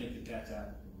I don't think that that's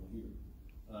applicable here.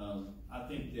 I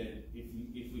think that if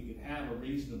we could have a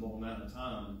reasonable amount of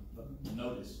time of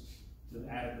notice to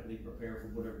adequately prepare for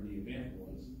whatever the event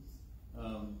was,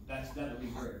 that would be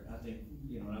great. I think,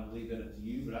 and I leave that up to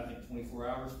you, but I think 24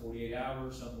 hours, 48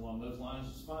 hours, something along those lines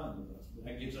is fine with us. But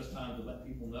that gives us time to let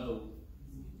people know,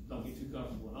 don't get too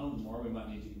comfortable at home tomorrow, we might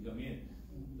need you to come in.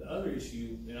 The other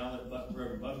issue, and I'll let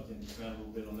Reverend Buffington expand a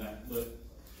little bit on that, but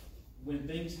when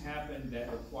things happen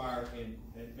that require, and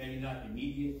maybe not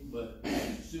immediate, but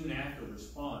soon after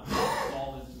response,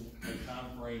 fall into a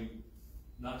time frame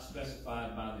not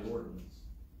specified by the ordinance,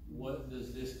 what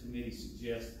does this committee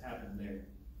suggest happen there?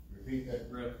 Repeat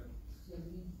that. Rev?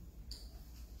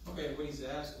 Okay, what he's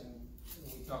asking,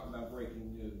 when we talk about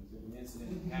breaking news, if an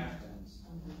incident happens,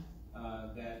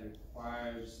 that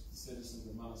requires citizens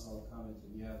of Monticello coming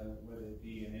together, whether it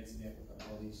be an incident with a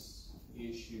police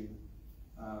issue,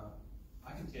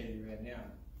 I can tell you right now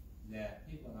that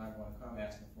people are not going to come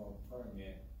asking for a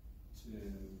permit to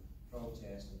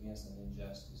protest against an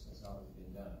injustice that's already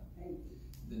been done.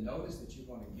 The notice that you're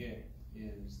going to get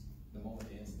is the moment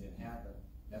the incident happened,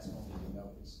 that's going to be the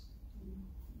notice.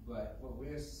 But what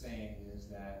we're saying is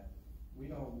that we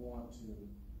don't want to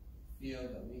feel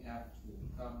that we have to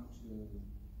come to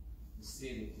the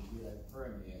city to get a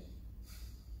permit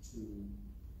to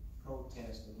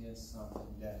protest against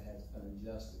something that has an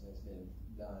injustice that's been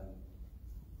done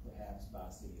perhaps by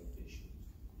city officials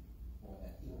or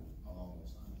that along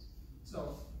those lines.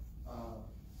 So,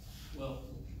 well,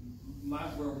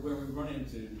 where we run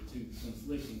into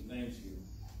conflicting things here,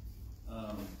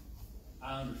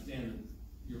 I understand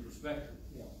your perspective.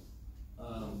 yeah.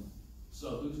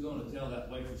 So who's going to tell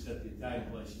that waitress at the Italian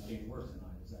place she can't work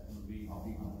tonight? Is that going to be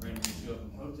people randomly show up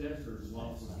and protest, or is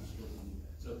law enforcement supposed to do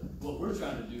that? So what we're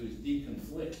trying to do is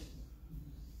deconflict.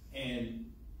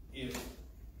 And if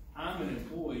I'm an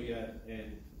employee at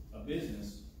a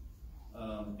business,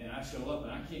 and I show up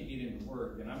and I can't get into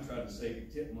work, and I'm trying to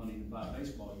save tip money to buy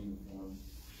baseball uniforms,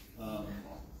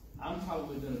 I'm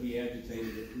probably going to be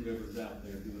agitated at whoever's out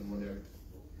there doing whatever.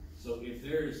 So if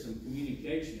there is some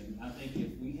communication, I think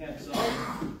if we have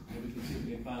something, and we can see if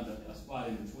we can find a spot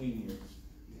in between here.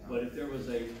 But if there was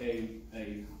a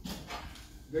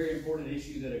very important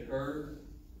issue that occurred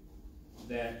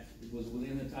that was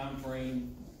within the time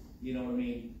frame, you know what I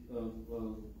mean,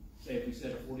 say if we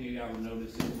set a 48-hour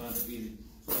notice, it would up being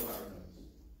 12-hour notice.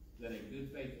 That a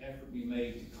good faith effort be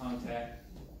made to contact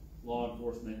law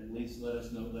enforcement, at least let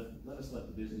us know, let us let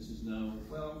the businesses know.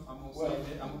 Well, I'm gonna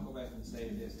go back and say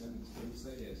this. Let me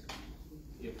say this.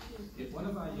 If one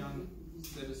of our young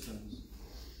citizens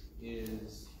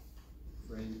is,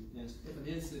 if an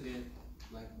incident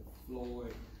like the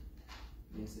Floyd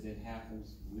incident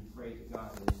happens, we pray to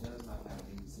God that it does not happen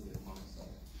in the city of Monticello.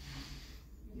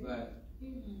 But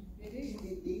it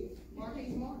is.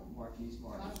 Marquise Martin. Marquise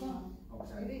Martin. My son.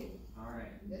 Okay. It is. All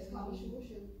right. That's called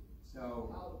Shusha.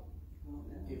 So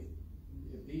if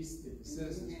the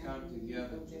citizens come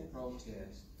together to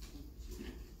protest,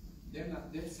 they're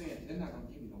not gonna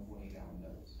give you no 48-hour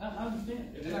notice. I understand.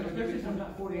 They're not gonna give you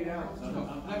not 48 hours. No, I'm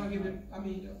not gonna give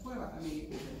it, 12 hours.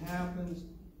 If it happens,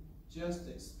 just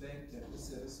expect that the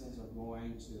citizens are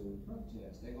going to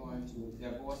protest. Their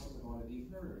voices are going to be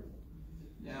heard.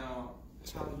 Now,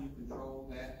 how do you control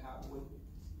that?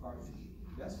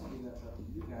 That's going to be left up to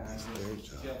you guys.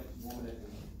 Jeff wanted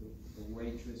the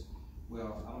waitress.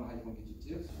 Well, I don't know how you're going to get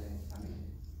your tips today.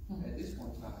 At this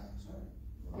point in time, sorry.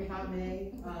 If I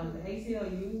may, the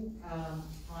ACLU,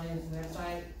 on its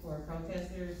website for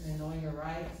protesters and knowing your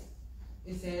rights,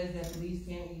 it says that police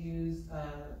can't use,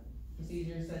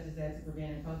 procedures such as that to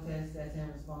prevent a protest that's in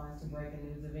response to breaking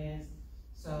news events.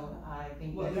 So I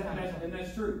think well,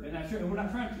 that's true, and we're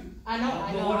not trying to. I know.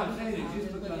 But what I'm saying is,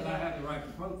 just because I have the right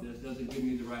to protest doesn't give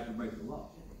me the right to break the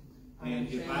law. And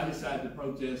if I decide to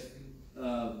protest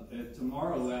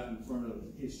tomorrow out in front of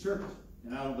his church,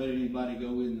 and I don't let anybody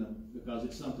go in because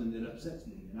it's something that upsets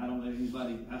me, and I don't let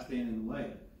anybody, I stand in the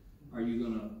way, are you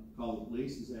going to call the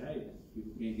police and say, hey,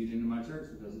 People can't get into my church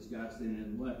because this guy's standing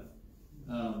in the way.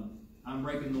 I'm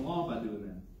breaking the law by doing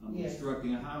that. I'm Yes.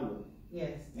 obstructing a highway.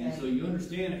 Yes. And so you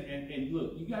understand it, and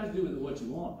look, you guys do with it what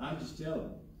you want. I'm just telling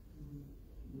you.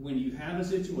 When you have a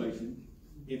situation,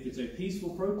 if it's a peaceful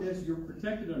protest, you're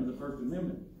protected under the First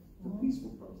Amendment for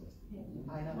peaceful protest.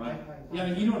 I know. Right? Yeah,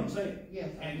 I mean, you know what I'm saying? Yes.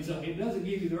 And so it doesn't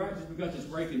give you the right just because it's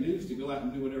breaking news to go out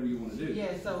and do whatever you want to do.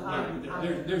 Yeah, so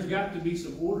There's got to be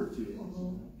some order to it.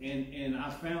 Mhm. And I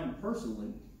found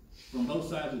personally, from both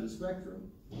sides of the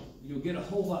spectrum, you'll get a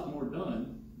whole lot more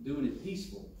done doing it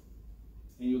peaceful.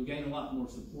 And you'll gain a lot more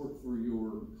support for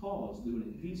your cause doing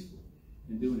it peaceful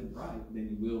and doing it right than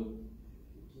you will,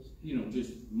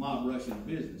 just mob rushing a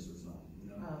business or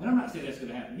something. And I'm not saying that's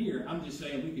going to happen here. I'm just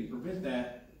saying we can prevent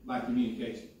that by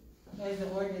communication. As the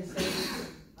ordinance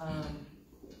states,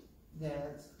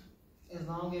 that as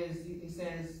long as it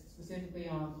says specifically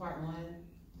on part 1,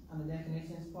 on the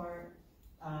definitions part,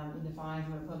 it defines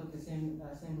what a public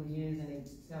assembly is, and it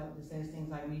says things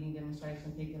like meeting,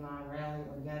 demonstration, picketing line, rally,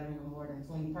 or gathering of more than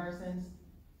 20 persons.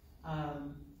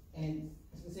 And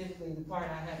specifically, the part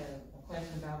I had a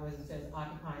question about was it says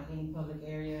occupying any public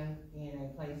area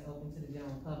in a place open to the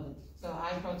general public. So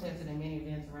I protested in many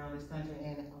events around this country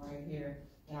and right here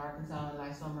in Arkansas, and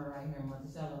like summer right here in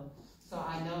Monticello. So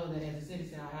I know that as a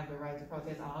citizen, I have the right to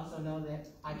protest. I also know that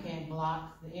I can't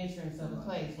block the entrance of the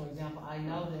place. For example, I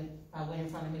know that if I went in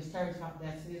front of his church,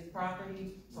 that's his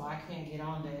property, so I can't get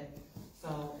on that.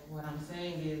 So what I'm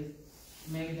saying is,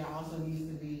 maybe there also needs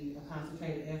to be a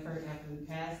concentrated effort after we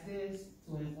pass this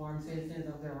to inform citizens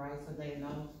of their rights so they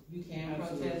know you can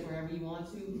protest wherever you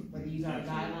want to, but these are the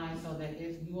guidelines so that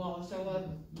if you all show up,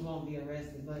 you won't be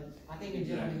arrested. But I think in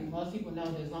general, most people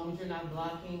know that as long as you're not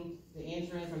blocking the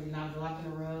entrance or you're not blocking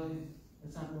the road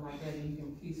or something like that, then you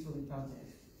can peacefully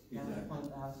protest. That was the point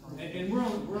that I was trying to make. And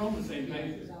we're on the same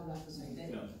page. I was about to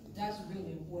say that's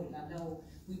really important. I know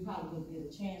we probably wouldn't get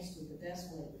a chance to, but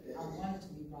that's what I wanted to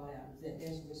be brought out, is that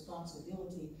there's a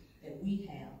responsibility that we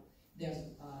have.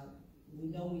 We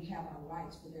know we have our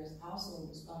rights, but there's also a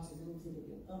responsibility to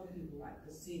give other people, like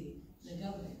the city, the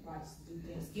government, rights to do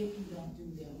things if you don't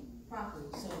do them properly.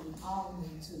 So we all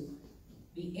need to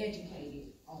be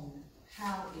educated on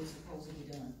how it's supposed to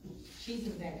be done. She's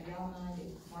in the back. Y'all mind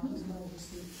if Marquis' mother was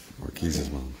sick?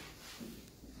 Marquis' mom.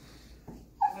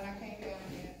 When I came down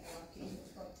there, Marquis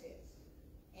was protest.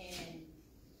 And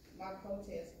my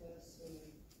protest was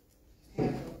to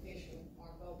have an official,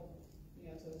 our governor,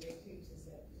 to recuse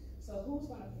himself. So who's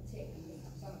gonna protect me?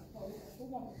 Who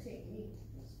gonna protect me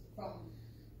from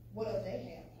whatever they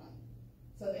have planned?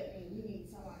 So that means we need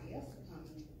somebody else to come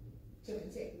in to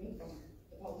protect me from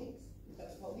the police.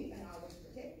 Because the police ain't always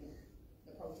protecting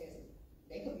the protesters.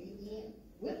 They could be in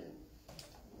with them.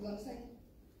 You know what I'm saying?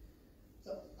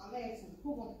 So I'm asking,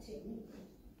 who gonna protect me?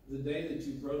 The day that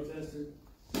you protested,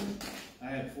 I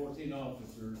had 14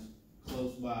 officers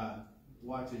close by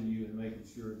watching you and making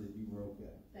sure that you were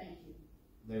okay. Thank you.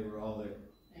 They were all there.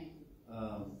 Thank you.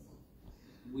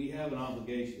 We have an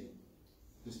obligation,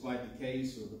 despite the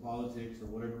case or the politics or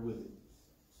whatever with it.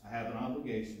 I have an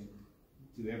obligation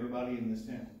to everybody in this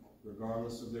town,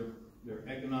 regardless of their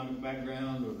economic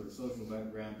background or their social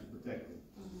background, to protect them.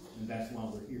 And that's why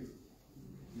we're here.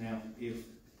 Now, if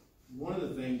one of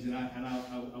the things, and I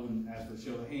wouldn't ask for a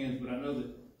show of hands, but I know that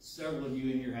several of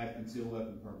you in here have concealed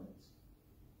weapon permits.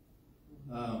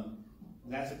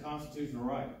 That's a constitutional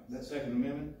right. That Second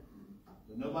Amendment,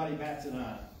 but nobody bats an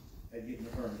eye at getting a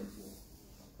permit for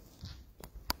it.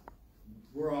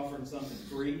 We're offering something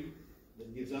free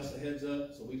that gives us a heads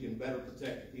up so we can better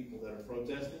protect the people that are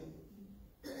protesting,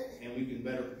 and we can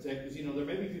better protect, because there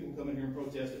may be people coming here and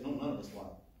protest that none of us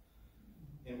like.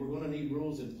 And we're going to need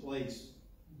rules in place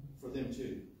for them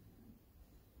too.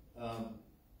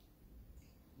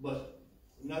 But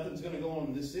nothing's going to go on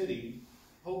in this city,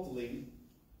 hopefully,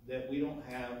 that we don't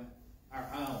have our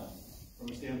eye on from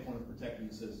a standpoint of protecting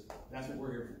the citizens. That's what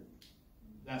we're here for.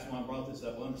 That's why I brought this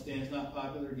up. I understand it's not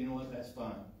popular. You know what? That's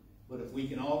fine. But if we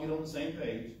can all get on the same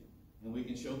page and we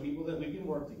can show people that we can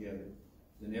work together,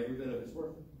 then every bit of it's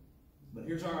worth it. But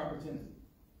here's our opportunity.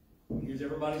 Here's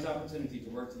everybody's opportunity to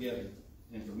work together.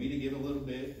 And for me to give a little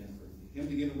bit, and for him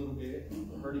to give a little bit, and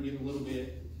for her to give a little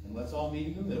bit, and let's all meet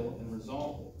in the middle and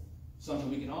resolve something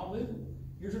we can all live with.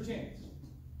 Here's our chance.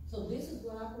 So this is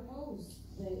what I propose,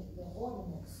 the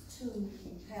ordinance, to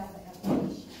have the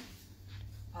application,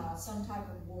 some type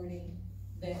of wording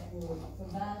that will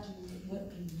provide you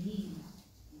what you need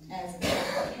as an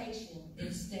application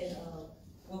instead of,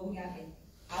 well, we got it.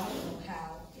 I don't know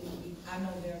how it would be. I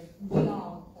know we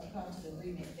all have come to the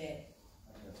agreement that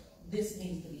this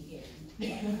needs to be hit.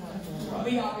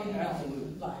 We already know.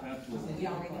 Absolutely. Absolutely. We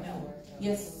already know.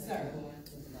 Yes, sir.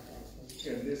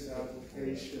 Can this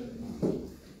application,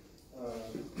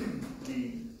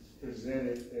 be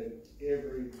presented at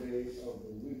every day of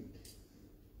the week?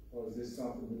 Or is this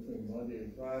something between Monday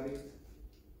and Friday?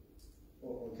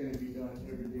 Or can it be done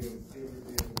every day of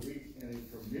the week, and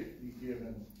a permit be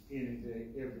given any day,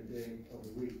 every day of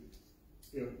the week?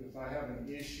 If I have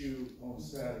an issue on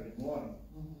Saturday morning,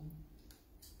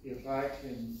 if I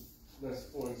can,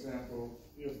 for example,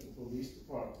 if the police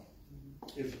department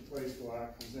is a place where I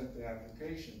present the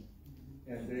application,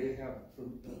 and they have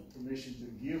permission to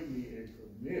give me a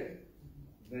permit,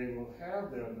 they will have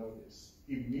their notice,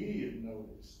 immediate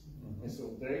notice, and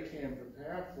so they can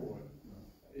prepare for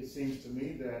it. It seems to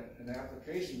me that an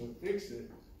application would fix it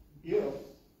if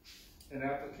an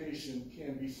application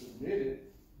can be submitted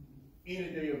any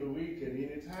day of the week, at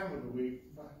any time of the week,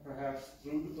 perhaps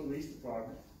through the police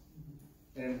department,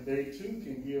 and they too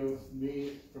can give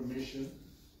me permission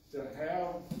to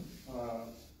have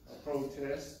a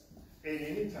protest at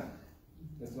any time,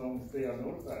 as long as they are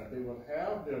notified. They will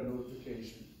have their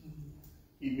notification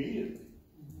immediately.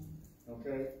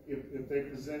 Okay, if they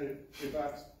present it, if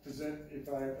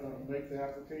I make the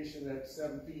application at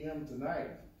 7 p.m.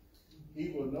 tonight, he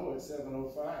will know at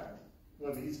 7:05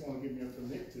 whether he's going to give me a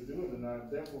permit to do it or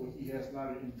not. Therefore, he has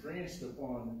not infringed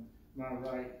upon my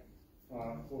right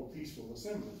for peaceful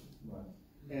assembly. Right.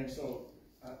 And so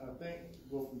I think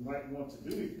what we might want to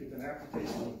do, if an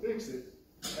application will fix it,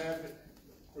 have it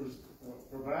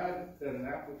provide that an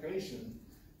application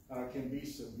can be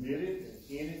submitted at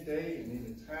any day and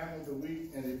any time of the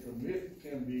week, and a permit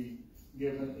can be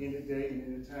given any day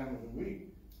and any time of the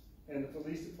week. And the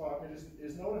police department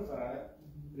is notified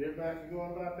that everybody can go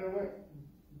about their way.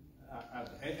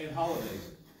 And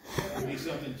holidays, it'd be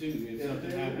something too, if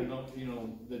something happened, you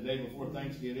know, the day before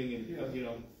Thanksgiving, and, you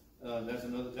know, that's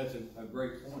a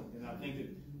great point. And I think that,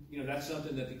 you know, that's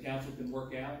something that the council can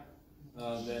work out,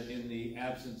 that in the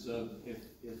absence of, if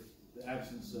the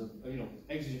absence of, you know,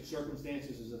 exigent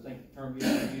circumstances is, I think, the term you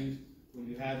have to use, when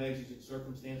you have exigent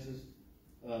circumstances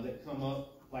that come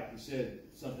up, like you said,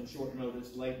 something short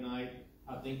notice, late night.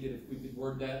 I think that if we could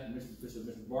word that, and this is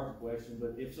Mr. Barton's question,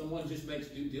 but if someone just makes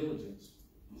due diligence,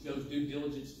 shows due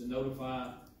diligence to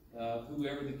notify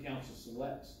whoever the council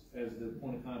selects as the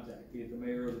point of contact, be it the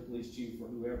mayor or the police chief or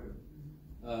whoever,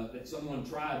 that someone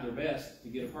tried their best to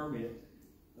get a permit,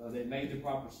 they made the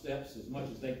proper steps as much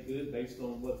as they could based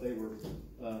on what they were,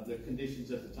 the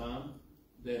conditions at the time,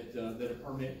 that a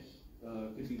permit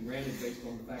could be granted based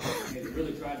on the fact that they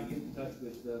really tried to get in touch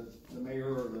with the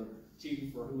mayor or the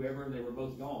chief or whoever, and they were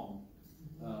both gone.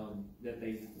 That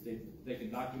they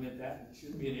can document that, and it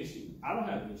shouldn't be an issue. I don't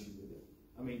have an issue with it.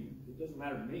 I mean, it doesn't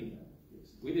matter to me.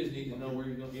 We just need to know where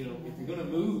you're going. You know, if you're going to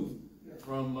move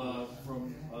from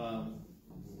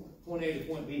point A to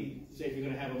point B, say if you're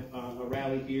going to have a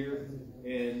rally here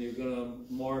and you're going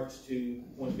to march to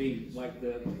point B, like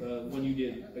the one you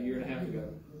did a year and a half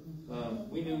ago.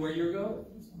 We knew where you were going.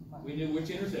 We knew which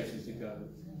intersections to cover.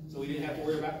 So we didn't have to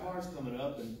worry about cars coming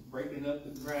up and breaking up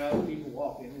the crowd, people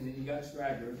walking, and then you got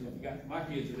stragglers, and if you got, my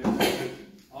kids are there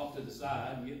off to the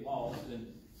side and get lost, and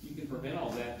you can prevent all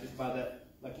that just by that,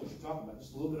 like what you're talking about,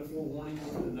 just a little bit of forewarning, a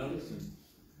little bit of notice, and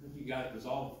you got it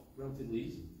resolved relatively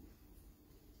easy.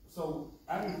 So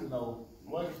I need to know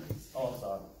what,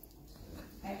 sorry.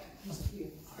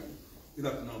 Good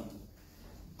afternoon.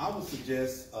 I would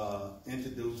suggest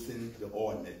introducing the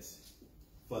ordinance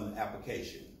for the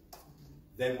application.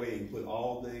 That way you put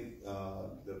all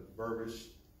the verbiage,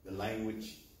 the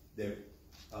language that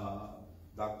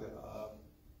Dr.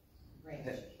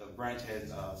 Branch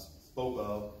has spoke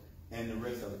of, and the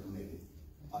rest of the committee.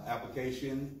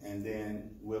 Application, and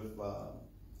then with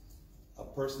a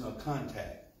personal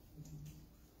contact.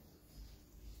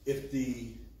 If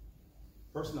the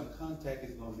personal contact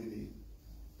is going to be the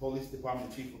police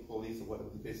department, chief of police, or whatever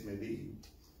the case may be,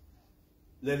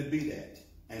 let it be that.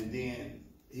 And then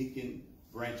he can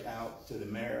branch out to the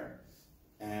mayor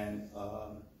and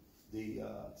the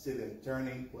city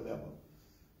attorney, whatever.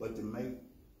 But to make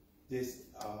this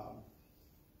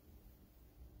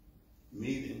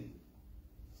meeting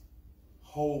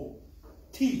hold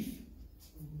teeth,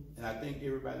 and I think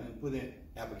everybody can put in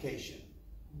application.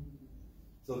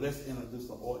 So let's introduce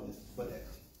an ordinance for that.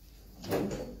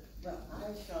 Well,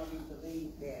 I strongly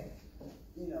believe that,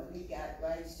 you know, we got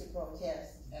rights to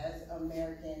protest as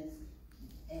Americans,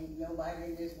 and nobody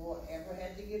in this world ever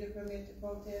had to get a permit to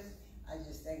protest. I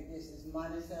just think this is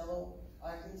Monticello,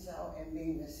 Arkansas, and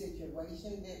being the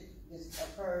situation that this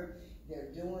occurred,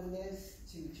 they're doing this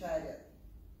to try to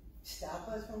stop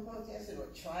us from protesting or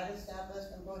try to stop us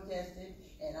from protesting,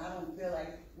 and I don't feel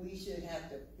like we should have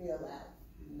to fill out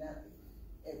nothing.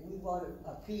 if we want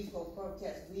a peaceful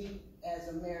protest, we as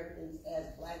Americans, as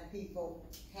black people,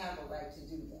 have a right to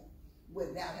do that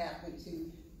without having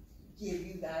to give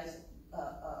you guys,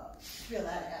 fill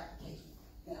out an application.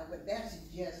 Now, but that's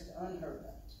just unheard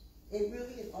of. It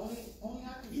really is, only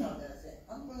Arkansas does that.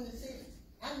 I'm from the city.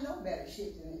 I know better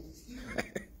shit than this, excuse me.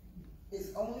 It's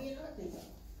only in Arkansas.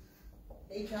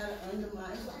 They try to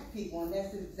undermine black people, and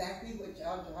that's exactly what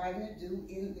y'all trying to do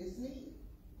in this meeting.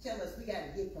 Tell us we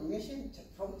gotta get permission to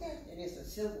protest, and it's a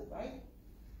civil right.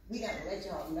 We gotta let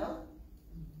y'all know.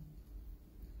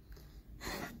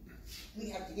 We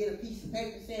have to get a piece of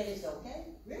paper saying it's okay?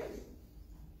 Really?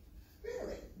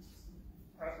 Really?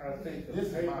 I think the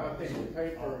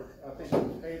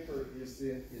paper is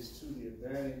to the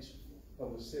advantage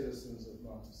of the citizens of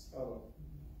Monticello,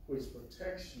 which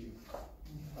protects you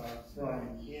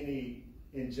from any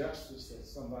injustice that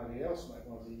somebody else might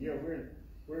want to do. Yeah,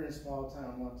 we're in small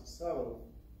town Monticello,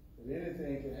 but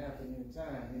anything can happen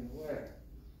anytime, anywhere.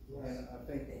 And I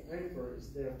think the paper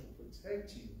is there to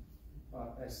protect you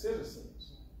as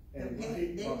citizens. And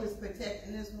they was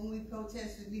protecting us when we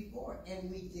protested before,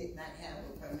 and we did not have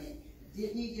a permit.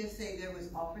 Didn't he just say there was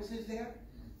officers there?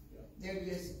 Yeah. They're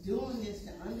just doing this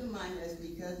to undermine us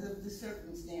because of the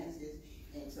circumstances,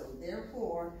 and so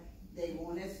therefore they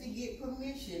want us to get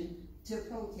permission to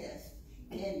protest,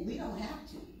 and we don't have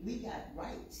to. We got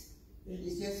rights.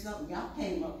 It's just something y'all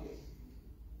came up with.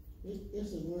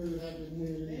 It's a word that I've been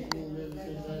hearing in this room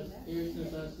ever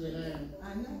since I sit down.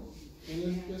 I know.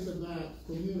 And it's about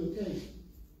communication.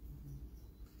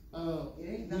 It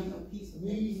ain't about no piece of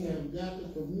we have got to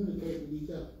communicate with each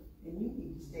other. And you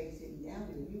need to stay sitting down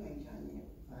there. You ain't trying to.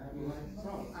 We have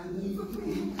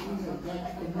got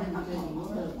to communicate with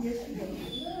each other. Yes, you do.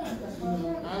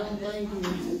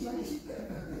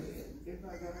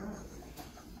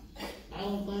 I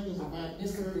don't think it's about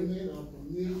permit or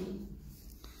permission.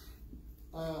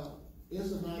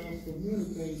 It's about us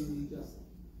communicating with each other.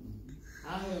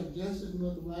 I have just as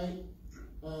much right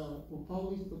for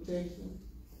police protection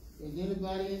as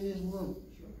anybody in this room.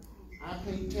 I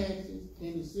pay taxes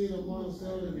in the city of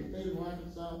Monticello and the state of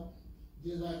Arkansas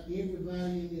just like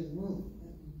everybody in this room.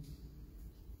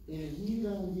 And if we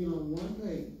don't get on one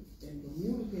page and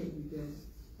communicate with them,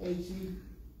 hey chief,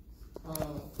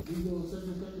 we doing such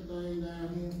and such a thing down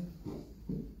here,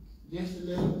 just to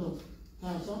let them know.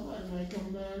 Now somebody might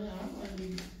come down there, I might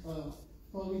need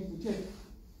police protection.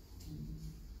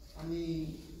 I mean,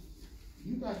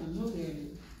 you got to look at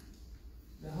it,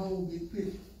 the whole big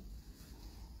picture.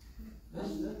 Let's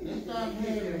start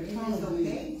having it's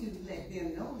okay to let them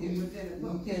know that we're gonna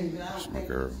protest, but I don't think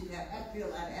we should have to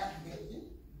fill out an application.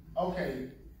 Okay,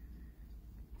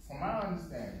 from my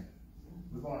understanding,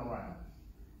 we're going around.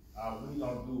 We're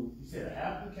gonna do, you said an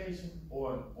application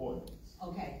or an ordinance?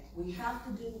 Okay, we have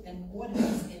to do an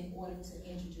ordinance in order to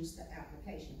introduce the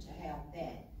application, to have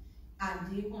that. I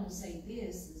did want to say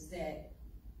this, is that,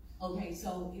 okay,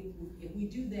 so if we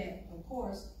do that, of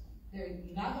course,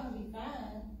 you're not gonna be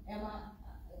fined,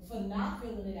 for not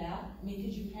filling it out. I mean,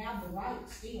 because you have the right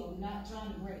still, you're not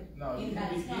trying to break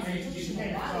anybody's constitutional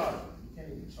right.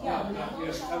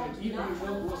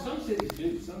 Well, some cities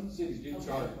do. Some cities do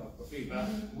charge a fee. But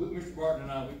Mr. Barton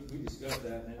and I, we discussed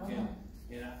that, and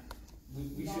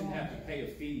we shouldn't have to pay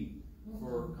a fee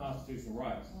for constitutional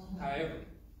rights. However,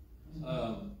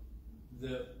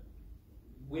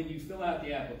 when you fill out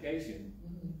the application,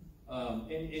 and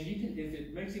you can, if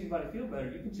it makes anybody feel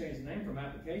better, you can change the name from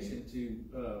application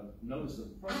to notice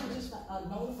of protest. Just a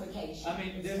notification. I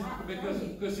mean, because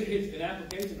it's an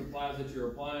application implies that you're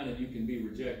applying and you can be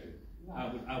rejected.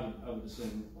 Right. I would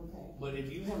assume. Okay. But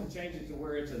if you want to change it to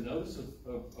where it's a notice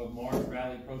of march,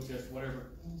 rally, protest,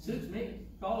 whatever, suits me.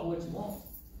 Call it what you want.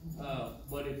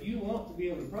 But if you want to be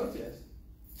able to protest,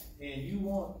 and you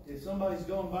want, if somebody's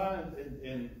going by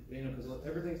and you know, because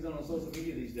everything's done on social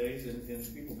media these days, and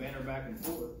people banter back and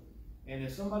forth, and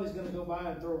if somebody's going to go by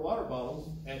and throw water bottles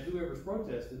at whoever's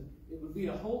protesting, it would be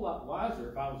a whole lot wiser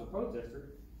if I was a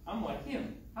protester. I'm like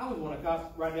him. I would want a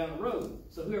cop right down the road,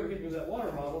 so whoever hit me with that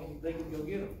water bottle, they can go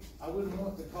get them. I wouldn't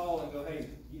want to call and go, hey,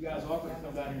 you guys offered to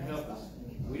come down here and help us.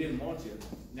 We didn't want you.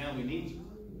 Now we need you.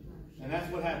 And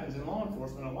that's what happens in law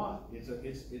enforcement a lot.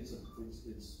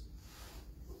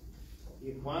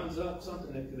 It winds up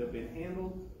something that could have been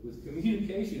handled with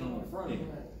communication on the front end.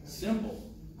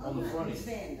 Simple on the front end. I'm not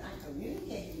saying I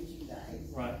communicate with you guys.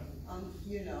 Right.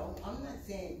 You know, I'm not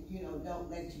saying, you know,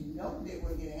 don't let you know that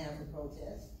we're gonna have a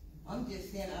protest. I'm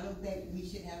just saying I don't think we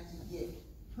should have to get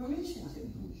permission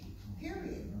to,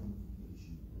 period.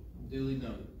 Duly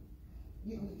noted.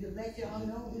 you let y'all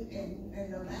know,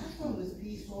 and the last one was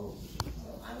peaceful,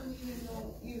 so I don't even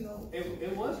know, you know.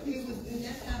 It was peaceful. And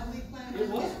that's how we plan It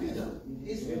on was having peaceful. them.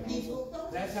 It's a peaceful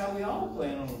protest. That's how we all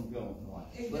plan on them going,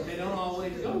 but they don't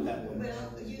always go that way.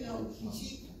 Well, you know,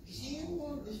 she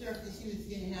informed the sheriff that she was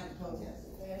gonna have a protest.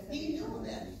 He knew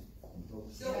that.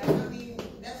 So, I mean,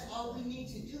 that's all we need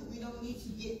to do. We don't need to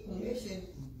get permission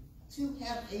to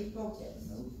have a protest.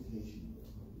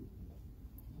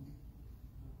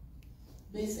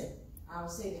 Listen, our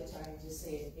city attorney just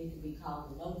said it could be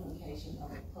called a notification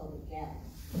of a public gathering.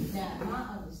 Now,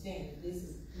 my understanding, this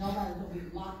is, nobody's gonna be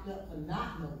locked up for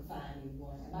not notifying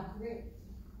anyone, am I correct?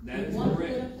 That is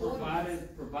correct, provided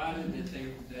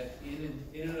that in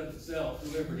and of itself,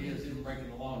 whoever it is isn't breaking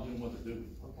the law and doing what they're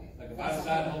doing. Okay. Like if I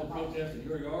decide to hold a protest in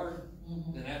your yard,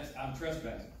 then I'm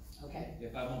trespassing. Okay.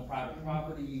 If I'm on private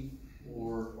property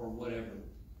or whatever,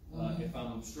 if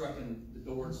I'm obstructing the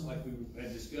doors like we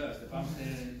had discussed, if I'm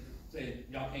standing saying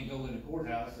y'all can't go in the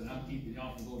courthouse and I'm keeping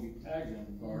y'all from going to get tags on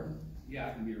the car, yeah,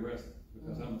 I can be arrested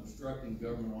because I'm obstructing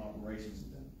governmental operations.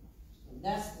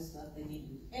 That's the stuff they need to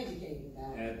be educated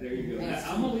about. There you go. Now,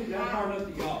 I'm gonna leave that part up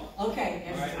to y'all. Okay.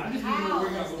 All right, I just need to know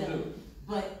where y'all gonna do it.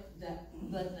 But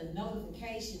the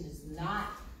notification is not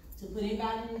to put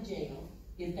anybody in jail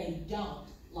if they don't.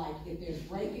 Like if there's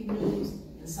breaking news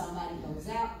and somebody goes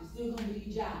out, it's still gonna be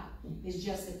your job. It's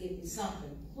just that if it's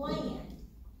something planned,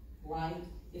 right?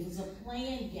 If it's a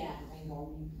planned gathering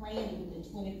or you plan it within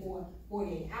 24,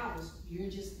 48 hours, you're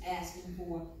just asking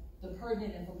for the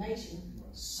pertinent information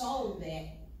so that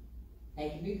they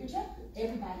can be protected.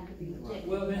 Everybody can be protected.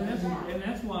 Well, then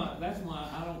that's why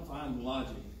I don't find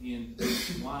logic in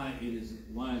why is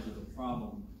it a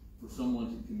problem for someone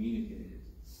to communicate it.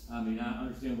 I mean, I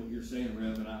understand what you're saying,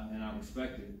 Rev, and I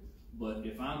respect it. But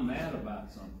if I'm mad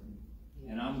about something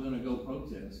and I'm going to go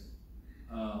protest,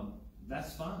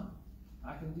 that's fine.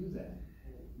 I can do that.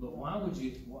 But why would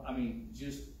you? I mean,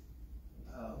 just.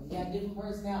 You got different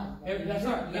personalities. That's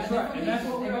right. That's right. And that's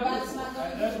what we are.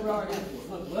 That's what we are here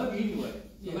for. Look, love you anyway.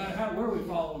 No matter where we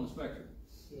fall on the spectrum.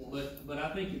 Yeah. But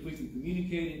I think if we can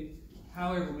communicate it,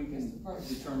 however we can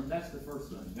determine, that's the first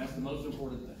thing. That's the most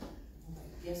important thing. Okay.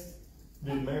 Yes.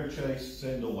 Did Mayor Chase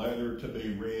send a letter to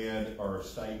be read or a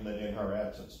statement in her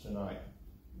absence tonight?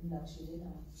 No, she did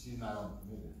not. She's not on the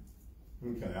committee.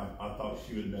 Okay, I thought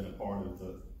she would have been a part of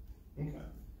the. Okay.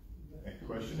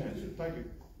 Question answered. Thank you.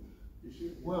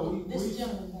 Well, this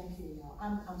gentleman back here, y'all.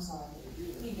 I'm sorry.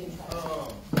 He didn't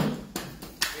try.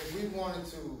 If we wanted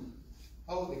to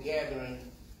hold the gathering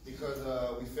because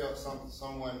we felt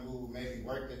someone who maybe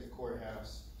worked at the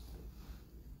courthouse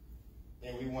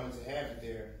and we wanted to have it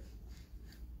there,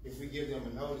 if we give them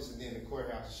a notice and then the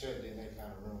courthouse is shut, then that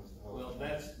kind of ruins the whole thing.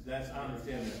 Well, that's I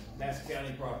understand that. That's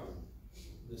county property.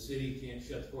 The city can't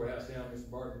shut the courthouse down, Mr.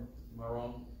 Barton. Am I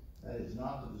wrong? That is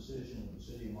not the decision of the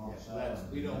city of Marshall.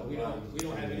 We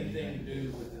don't have anything to do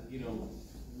with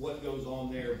what goes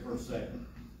on there per se.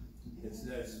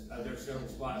 There's several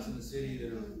spots in the city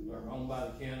that are owned by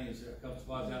the county, and there's a couple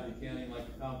spots out in the county like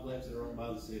the complex that are owned by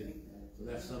the city. So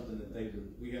that's something that they do.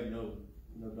 We have no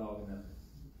dog in that.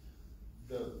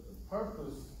 The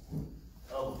purpose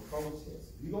of a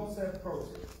protest, if you're gonna say a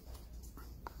protest,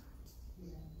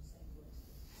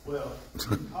 well,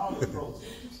 call it protest.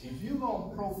 If you're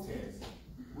gonna protest,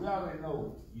 we already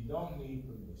know you don't need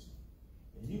permission.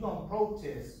 And you're gonna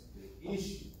protest the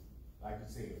issue, like you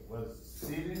said, whether it's the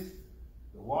city,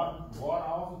 the water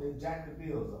office, they jack the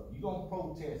bills up. You're gonna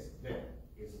protest them.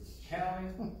 If it's the county,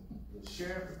 the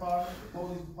sheriff department, the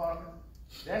police department,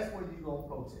 that's where you're gonna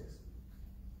protest.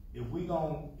 If you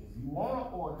want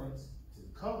an ordinance to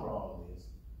cover all this,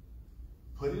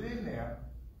 put it in there.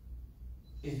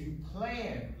 If you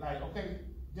plan, like, okay,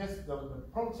 just the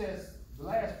protest, the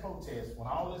last protest, when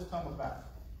all this come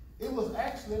about, it was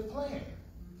actually planned.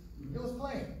 It was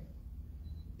planned.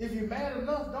 If you're mad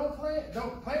enough, don't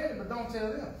plan it, but don't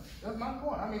tell them. That's my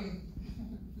point. I mean,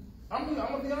 I'm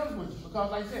gonna be honest with you,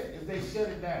 because like I said, if they shut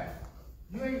it down,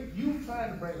 you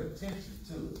trying to bring attention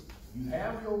to it. You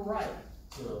have your right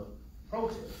to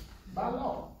protest by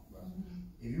law.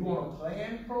 If you want to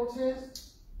plan protest,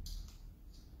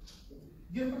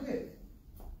 get a permit.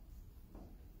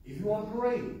 If you want to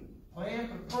plan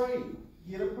for parade,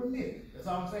 get a permit. That's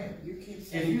all I'm saying. You keep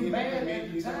saying if you mad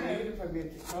at the time, need a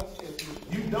permit to protest.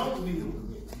 you don't need a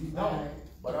permit. You don't.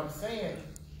 But I'm saying,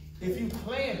 if you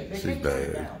plan it, they can't turn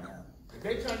it down. If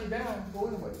they turn it down, go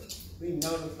anyway. Be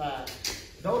notified.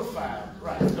 Notified,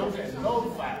 right.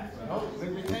 Notified.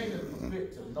 They change the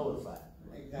permit to notified.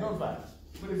 Notified.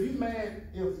 But if you mad,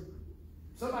 if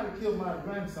somebody killed my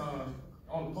grandson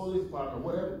on the police department or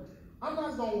whatever, I'm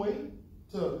not gonna wait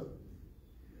till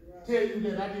tell you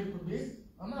that I need permission.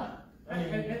 I'm not.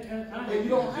 And you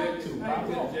don't have to. I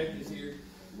can object this here,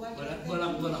 but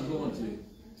I'm going to.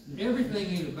 Everything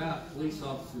ain't about police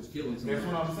officers killing somebody.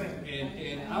 That's what I'm saying.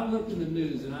 And I looked in the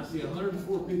news and I see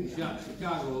 104 people shot in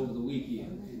Chicago over the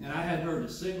weekend, and I hadn't heard a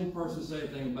single person say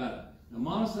anything about it. Now,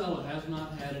 Monticello has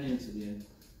not had an incident.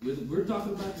 We're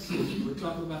talking about the city. We're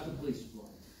talking about the police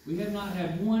department. We have not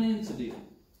had one incident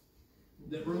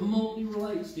that remotely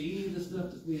relates to any of the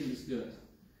stuff that's being discussed.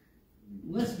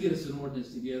 Let's get us an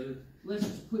ordinance together. Let's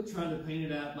quit trying to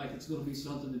paint it out like it's going to be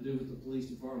something to do with the police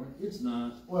department. It's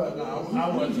not. Well,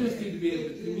 no, we just need to be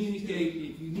able to communicate.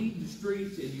 If you need the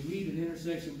streets and you need an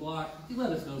intersection block, you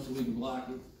let us know so we can block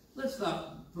it. Let's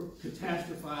stop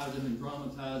catastrophizing and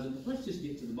dramatizing. Let's just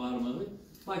get to the bottom of it.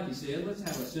 Like you said, let's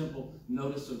have a simple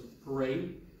notice of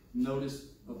parade, notice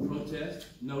of protest,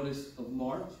 notice of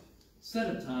march.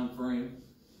 Set a time frame.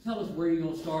 Tell us where you're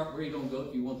going to start, where you're going to go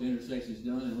if you want the intersections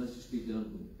done, and let's just be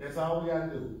done with it. That's all we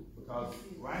got to do. Because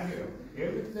right here,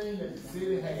 everything that the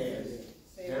city has,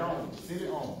 the city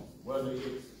owns, whether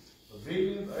it's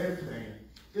pavilions or everything,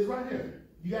 is right here.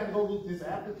 You got to go get this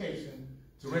application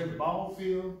to rent the ball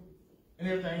field and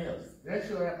everything else. That's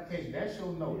your application. That's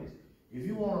your notice. If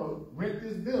you want to rent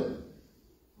this building,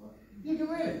 you can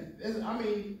rent it.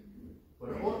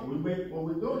 What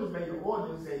we're doing is make an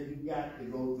ordinance that you got to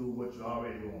go through what you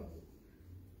already want.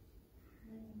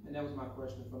 And that was my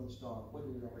question from the start. What do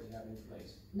we already have in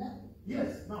place? No.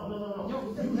 Yes. No.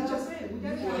 You just said we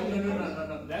got it.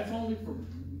 No. That's only for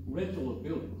rental of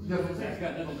buildings. That's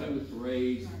got nothing to do with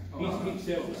parades. He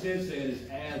said is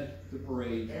add the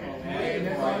parade. Add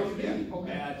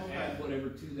whatever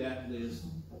to that list.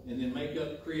 And then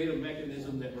create a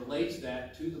mechanism that relates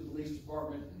that to the police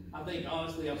department. I think,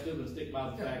 honestly, I'm still going to stick by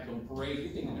the fact on parade,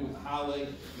 anything to do with the highway,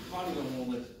 you're probably going to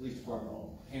want to let the police department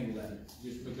handle that,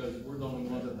 just because we're the only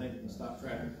ones that think can stop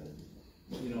traffic,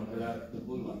 without the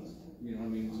blue lights. You know what I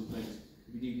mean? Some things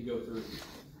we need to go through.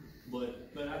 But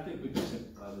I think we can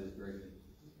simplify this greatly.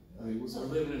 I mean, we're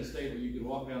living in a state where you can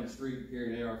walk down the street and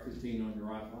carry an AR-15 on your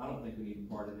rifle. I don't think we need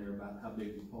a part in there about how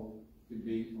big the pole could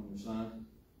be on your sign.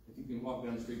 If you can walk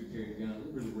down the street and carry a gun,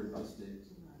 it really works the sticks.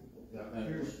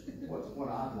 Here's what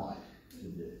I'd like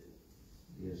to do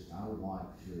is I would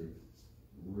like to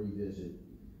revisit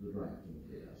the drafting of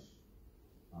this.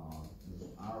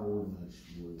 Our ordinance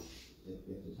was,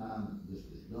 at the time this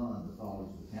was done, the thought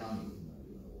was the county was going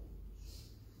to do an ordinance.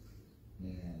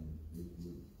 And it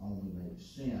would only make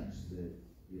sense that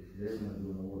if they're going to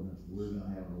do an ordinance, we're going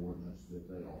to have an ordinance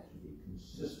that they ought to be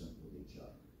consistent with each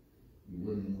other. You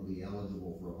wouldn't want to be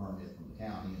eligible for a permit from the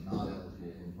county and not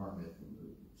eligible for a permit from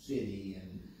the city,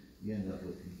 and you end up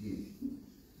with confusion.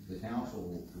 The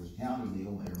council, this county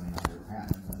deal may or may not ever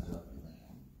happen, that's up to them.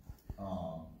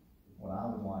 What I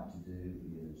would like to do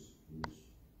is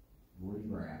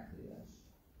redraft this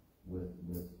and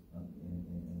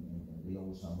deal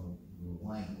with some of the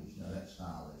language. Now that's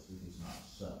stylistic, it's not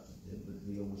substantive, but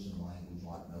deal with some language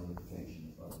like notification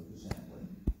of public assembly,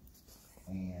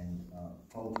 and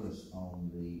focus on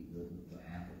the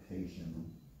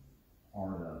application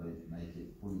part of it, make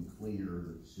it pretty clear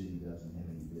that the city doesn't have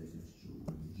any business to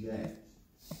reject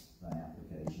the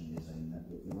application.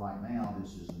 Right now,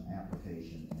 this is an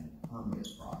application and permit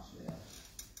process,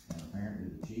 and apparently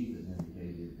the chief has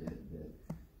indicated that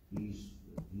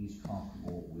he's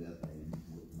comfortable with an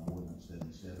ordinance that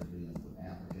instead of dealing with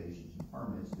applications and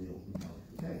permits, deals with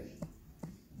notification.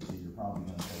 So you're probably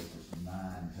going to take this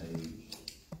 9-page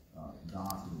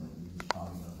document, and it's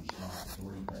probably going to be shot 3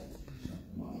 pages,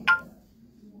 something like that.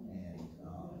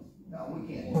 No, we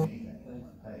can't do anything on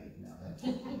 1 page. Now that's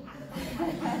You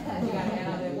gotta add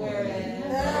on the whereas.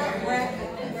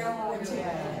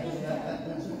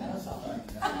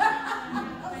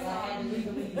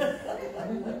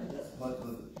 But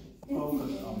the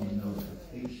focus on the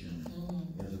notification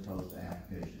as opposed to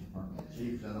application permit.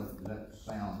 Chief, does that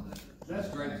sound? That's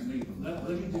great to me. Let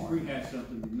me just rehash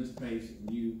something that Ms. Pace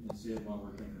and you had said while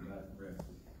we're thinking about it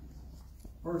correctly.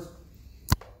 First,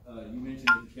 you mentioned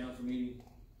at the council meeting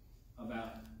about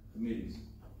committees.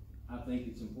 I think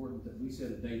it's important that we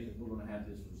set a date that we're going to have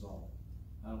this resolved.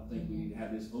 I don't think we need to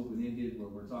have this open-ended where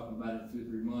we're talking about it in 2 or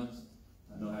 3 months.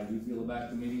 I know how you feel about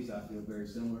committees. I feel very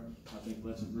similar. I think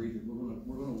let's agree that we're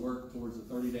going to work towards a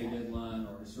 30-day deadline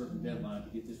or a certain deadline to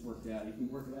get this worked out. If we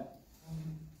work it out.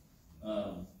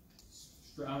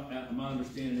 My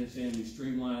understanding is saying we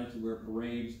streamline it to where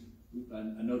parades,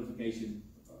 a notification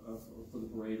for the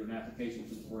parade or an application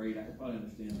for the parade. I could probably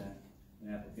understand that,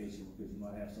 an application, because you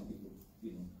might have some people,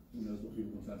 who knows what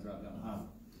people are going to try to drive down the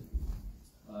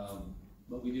highway.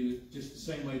 But we do it just the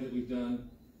same way that we've done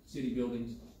city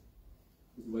buildings.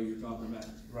 the way you're talking about.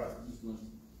 Right.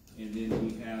 And then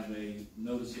we have a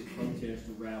notice of protest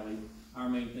or rally. Our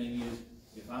main thing is,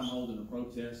 if I'm holding a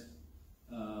protest,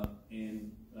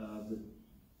 and the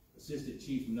assistant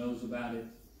chief knows about it,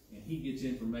 and he gets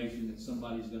information that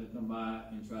somebody's gonna come by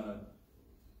and try to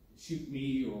shoot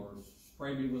me or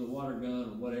spray me with a water gun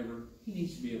or whatever, he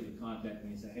needs to be able to contact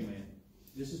me and say, hey man,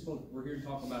 we're here to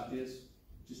talk about this.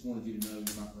 Just wanted you to know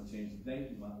you're not gonna change the date,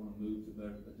 you might wanna move to a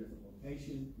different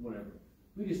location, whatever.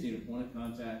 We just need a point of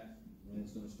contact when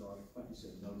it's gonna start. Like you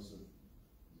said, notice of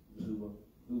who,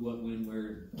 what, when,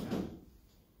 where, and how.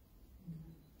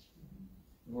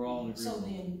 We're all in agreement. So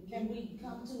then, can we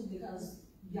come to, because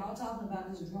y'all talking about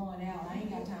this drawing out, I ain't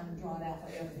got time to draw it out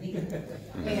forever neither.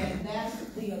 And that's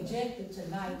the objective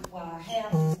tonight, while I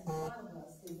have this in front of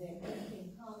us, is that we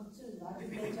can come to, I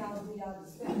just let y'all do y'all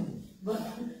discussion, but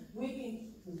we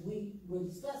can, because we're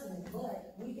discussing it,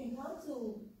 but we can come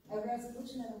to a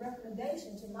resolution and a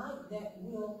recommendation tonight that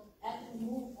will actually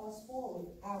move us forward.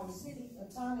 Our city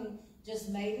attorney just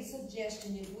made a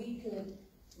suggestion if we could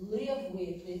live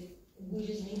with it. We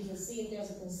just need to see if there's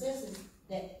a consensus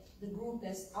that the group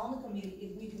that's on the committee,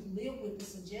 if we could live with the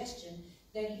suggestion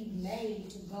that he made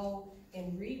to go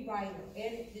and rewrite or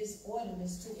edit this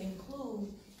ordinance to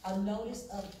include a notice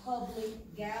of public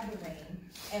gathering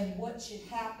and what should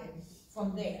happen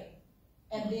from there.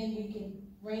 And then we can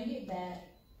bring it back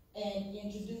and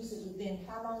introduce it within,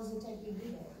 how long does it take you to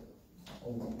do that? Oh,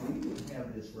 we would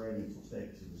have this ready to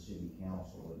take to the city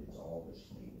council at its August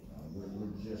meeting.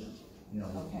 We're just, you know,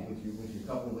 Okay. with your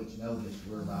couple of weeks' notice,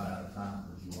 we're about out of time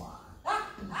for July.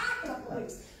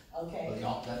 Okay. But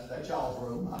y'all, that's y'all's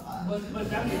room. But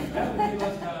that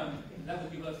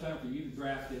would give us time, for you to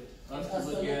draft it, us to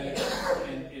look at it,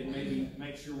 and maybe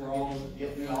make sure we're all,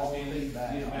 Get we all understand it,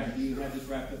 feedback. get it back to you, have this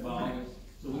wrapped up by August,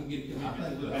 so we can get a I commitment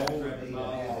think to the have it goal would wrapped be up to by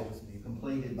have August. it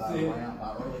completed by early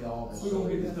August. We're gonna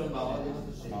get this done by So August.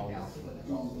 the city council, but it's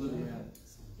all-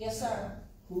 Yes, sir.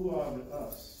 Who are the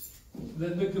us?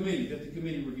 The committee, that the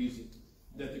committee reviews it,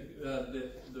 that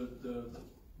the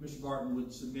Mr. Barton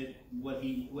would submit what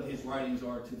his writings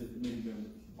are to the committee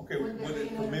members. Okay, would the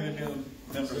committee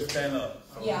members stand up?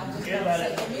 Yeah, I'm just gonna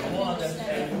say, committee members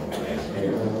stand.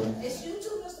 It's you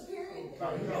two, Mr. Period.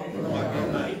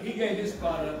 He gave his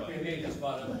spot up, Anybody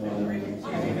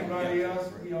else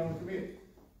be on the committee?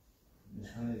 Ms.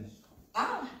 Hayes.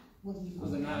 What do you? It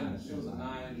was a nine.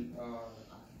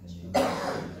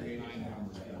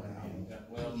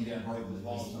 Well, You didn't break the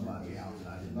law, somebody else, and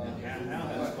I didn't know. Al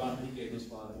had a spot, he gave his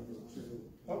spot up.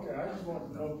 Okay, I just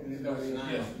want to know if There was anybody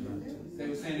nine. else. They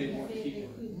were saying they want to keep it.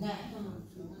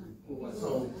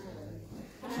 So,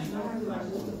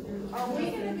 Are we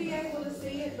gonna be able to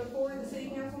see it before the city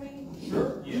council meeting?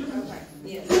 Sure. Okay.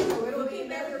 Yes. So it'll be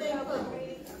another public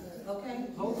meeting? Okay.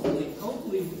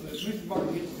 Hopefully, if Mr.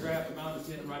 Barton gets the draft, I'm not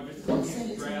understanding right, Mr. Barton gets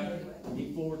the draft,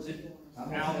 he forwards it I'm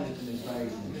gonna out, send it to Ms.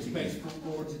 Hayes. Ms. Bates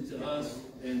forwards it to us,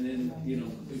 and then, you know,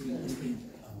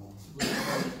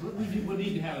 we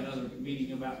need to have another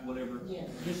meeting about whatever, Yeah.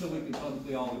 just so we can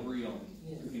publicly all agree on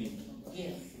Yeah. it.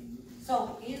 Yes.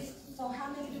 So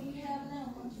how many do we have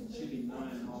now? It should be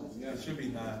 9 altogether. It should be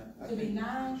 9. To be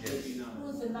 9? Should be 9. Who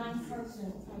is the 9th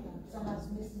person? Somebody's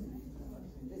missing.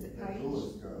 Is it Paige?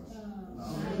 Lewis girl.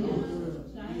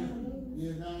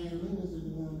 Yeah, Diane Lewis is the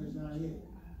one that's not here.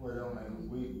 Well,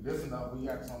 we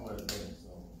got somewhere to go, so.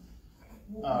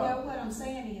 Well, what I'm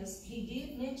saying is, he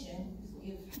did mention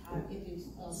if it's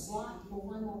a slot for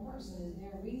one more person, is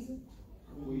there a reason?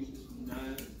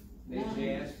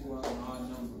 They asked for an odd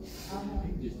number.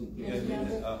 Just in case. Just in case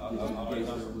there was,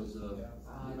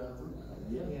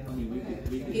 yeah, I mean, we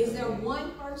could. Is there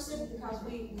one person, because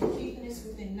we're keeping this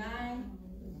within 9?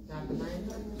 Dr. Grant.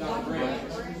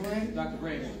 Dr.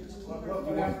 Grant.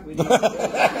 We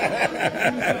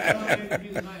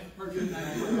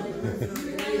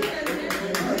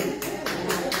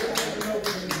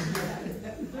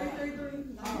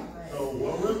So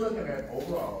what we're looking at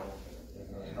overall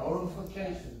is a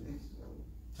notification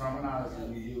terminology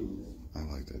we use. I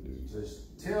like that dude.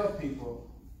 Just tell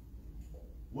people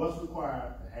what's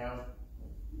required to have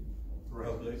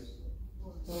Public.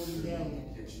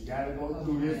 that you gotta go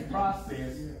through this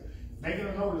process. Making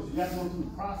a notice, you gotta go through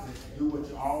the process and do what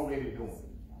you're already doing.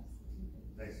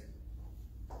 Basically.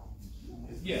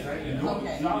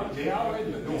 Yeah. They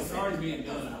already doing It's it. already being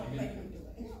done.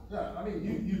 Yeah, I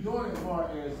mean, you doing it as far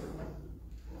as,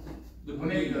 when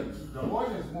the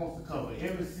ordinance wants to cover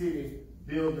every city,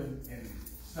 building, and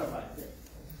stuff like that.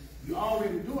 You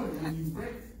already doing it when you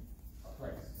rent a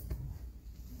place.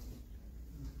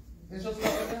 It's just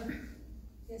like that.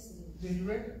 Yes, it is. Then you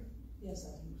rent it. Yes, I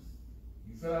do.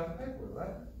 You fill out the paperwork,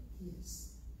 right?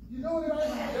 Yes. You You doing it right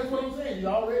now, that's what I'm saying, you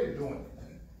already doing it.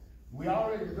 We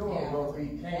already doing what we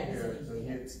came here to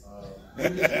get,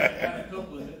 We just got a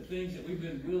couple of things that we've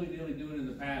been really doing in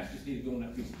the past, just need to go on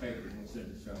that piece of paper, and what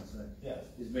Cindy's trying to say. Yeah.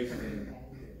 It's basically,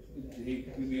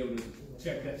 we'd be able to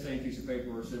check that same piece of paper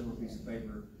or a similar piece of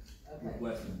paper with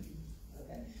Weston.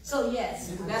 So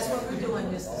yes, that's what we're doing,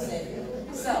 Mr.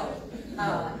 Sethi. So,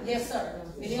 yes, sir.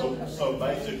 Any other questions? So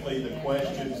basically, the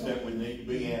questions that would need to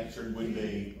be answered would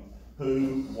be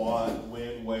who, what,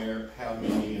 when, where, how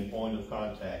many, and point of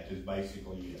contact is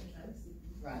basically it.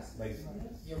 Right. basically.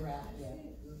 You're right,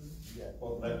 yeah.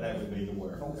 Well, that would be the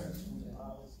where.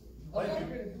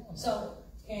 Okay, so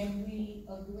can we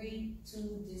agree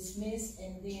to dismiss,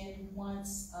 and then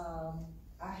once,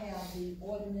 I have the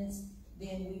ordinance,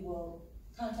 then we will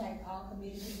contact all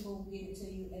committee people, get it to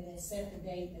you, and then set the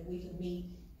date that we can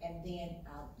meet, and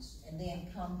then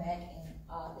come back in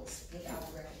August with our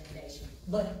recommendation.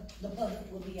 But the public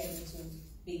will be able to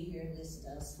be here and listen to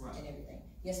us and everything.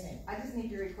 Yes, ma'am. I just need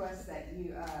to request that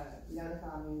you,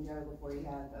 notify me and Joe before you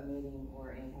have a meeting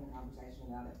or any kind of conversation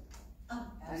about it. Oh,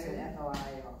 Under the absolutely.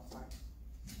 FOIA law.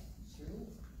 Sure.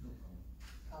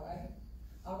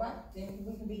 All right, then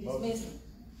we can be dismissed.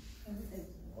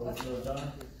 Motion to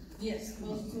adjourn? Yes,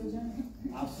 motion to adjourn.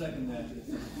 I'll second that.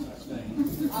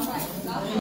 All right.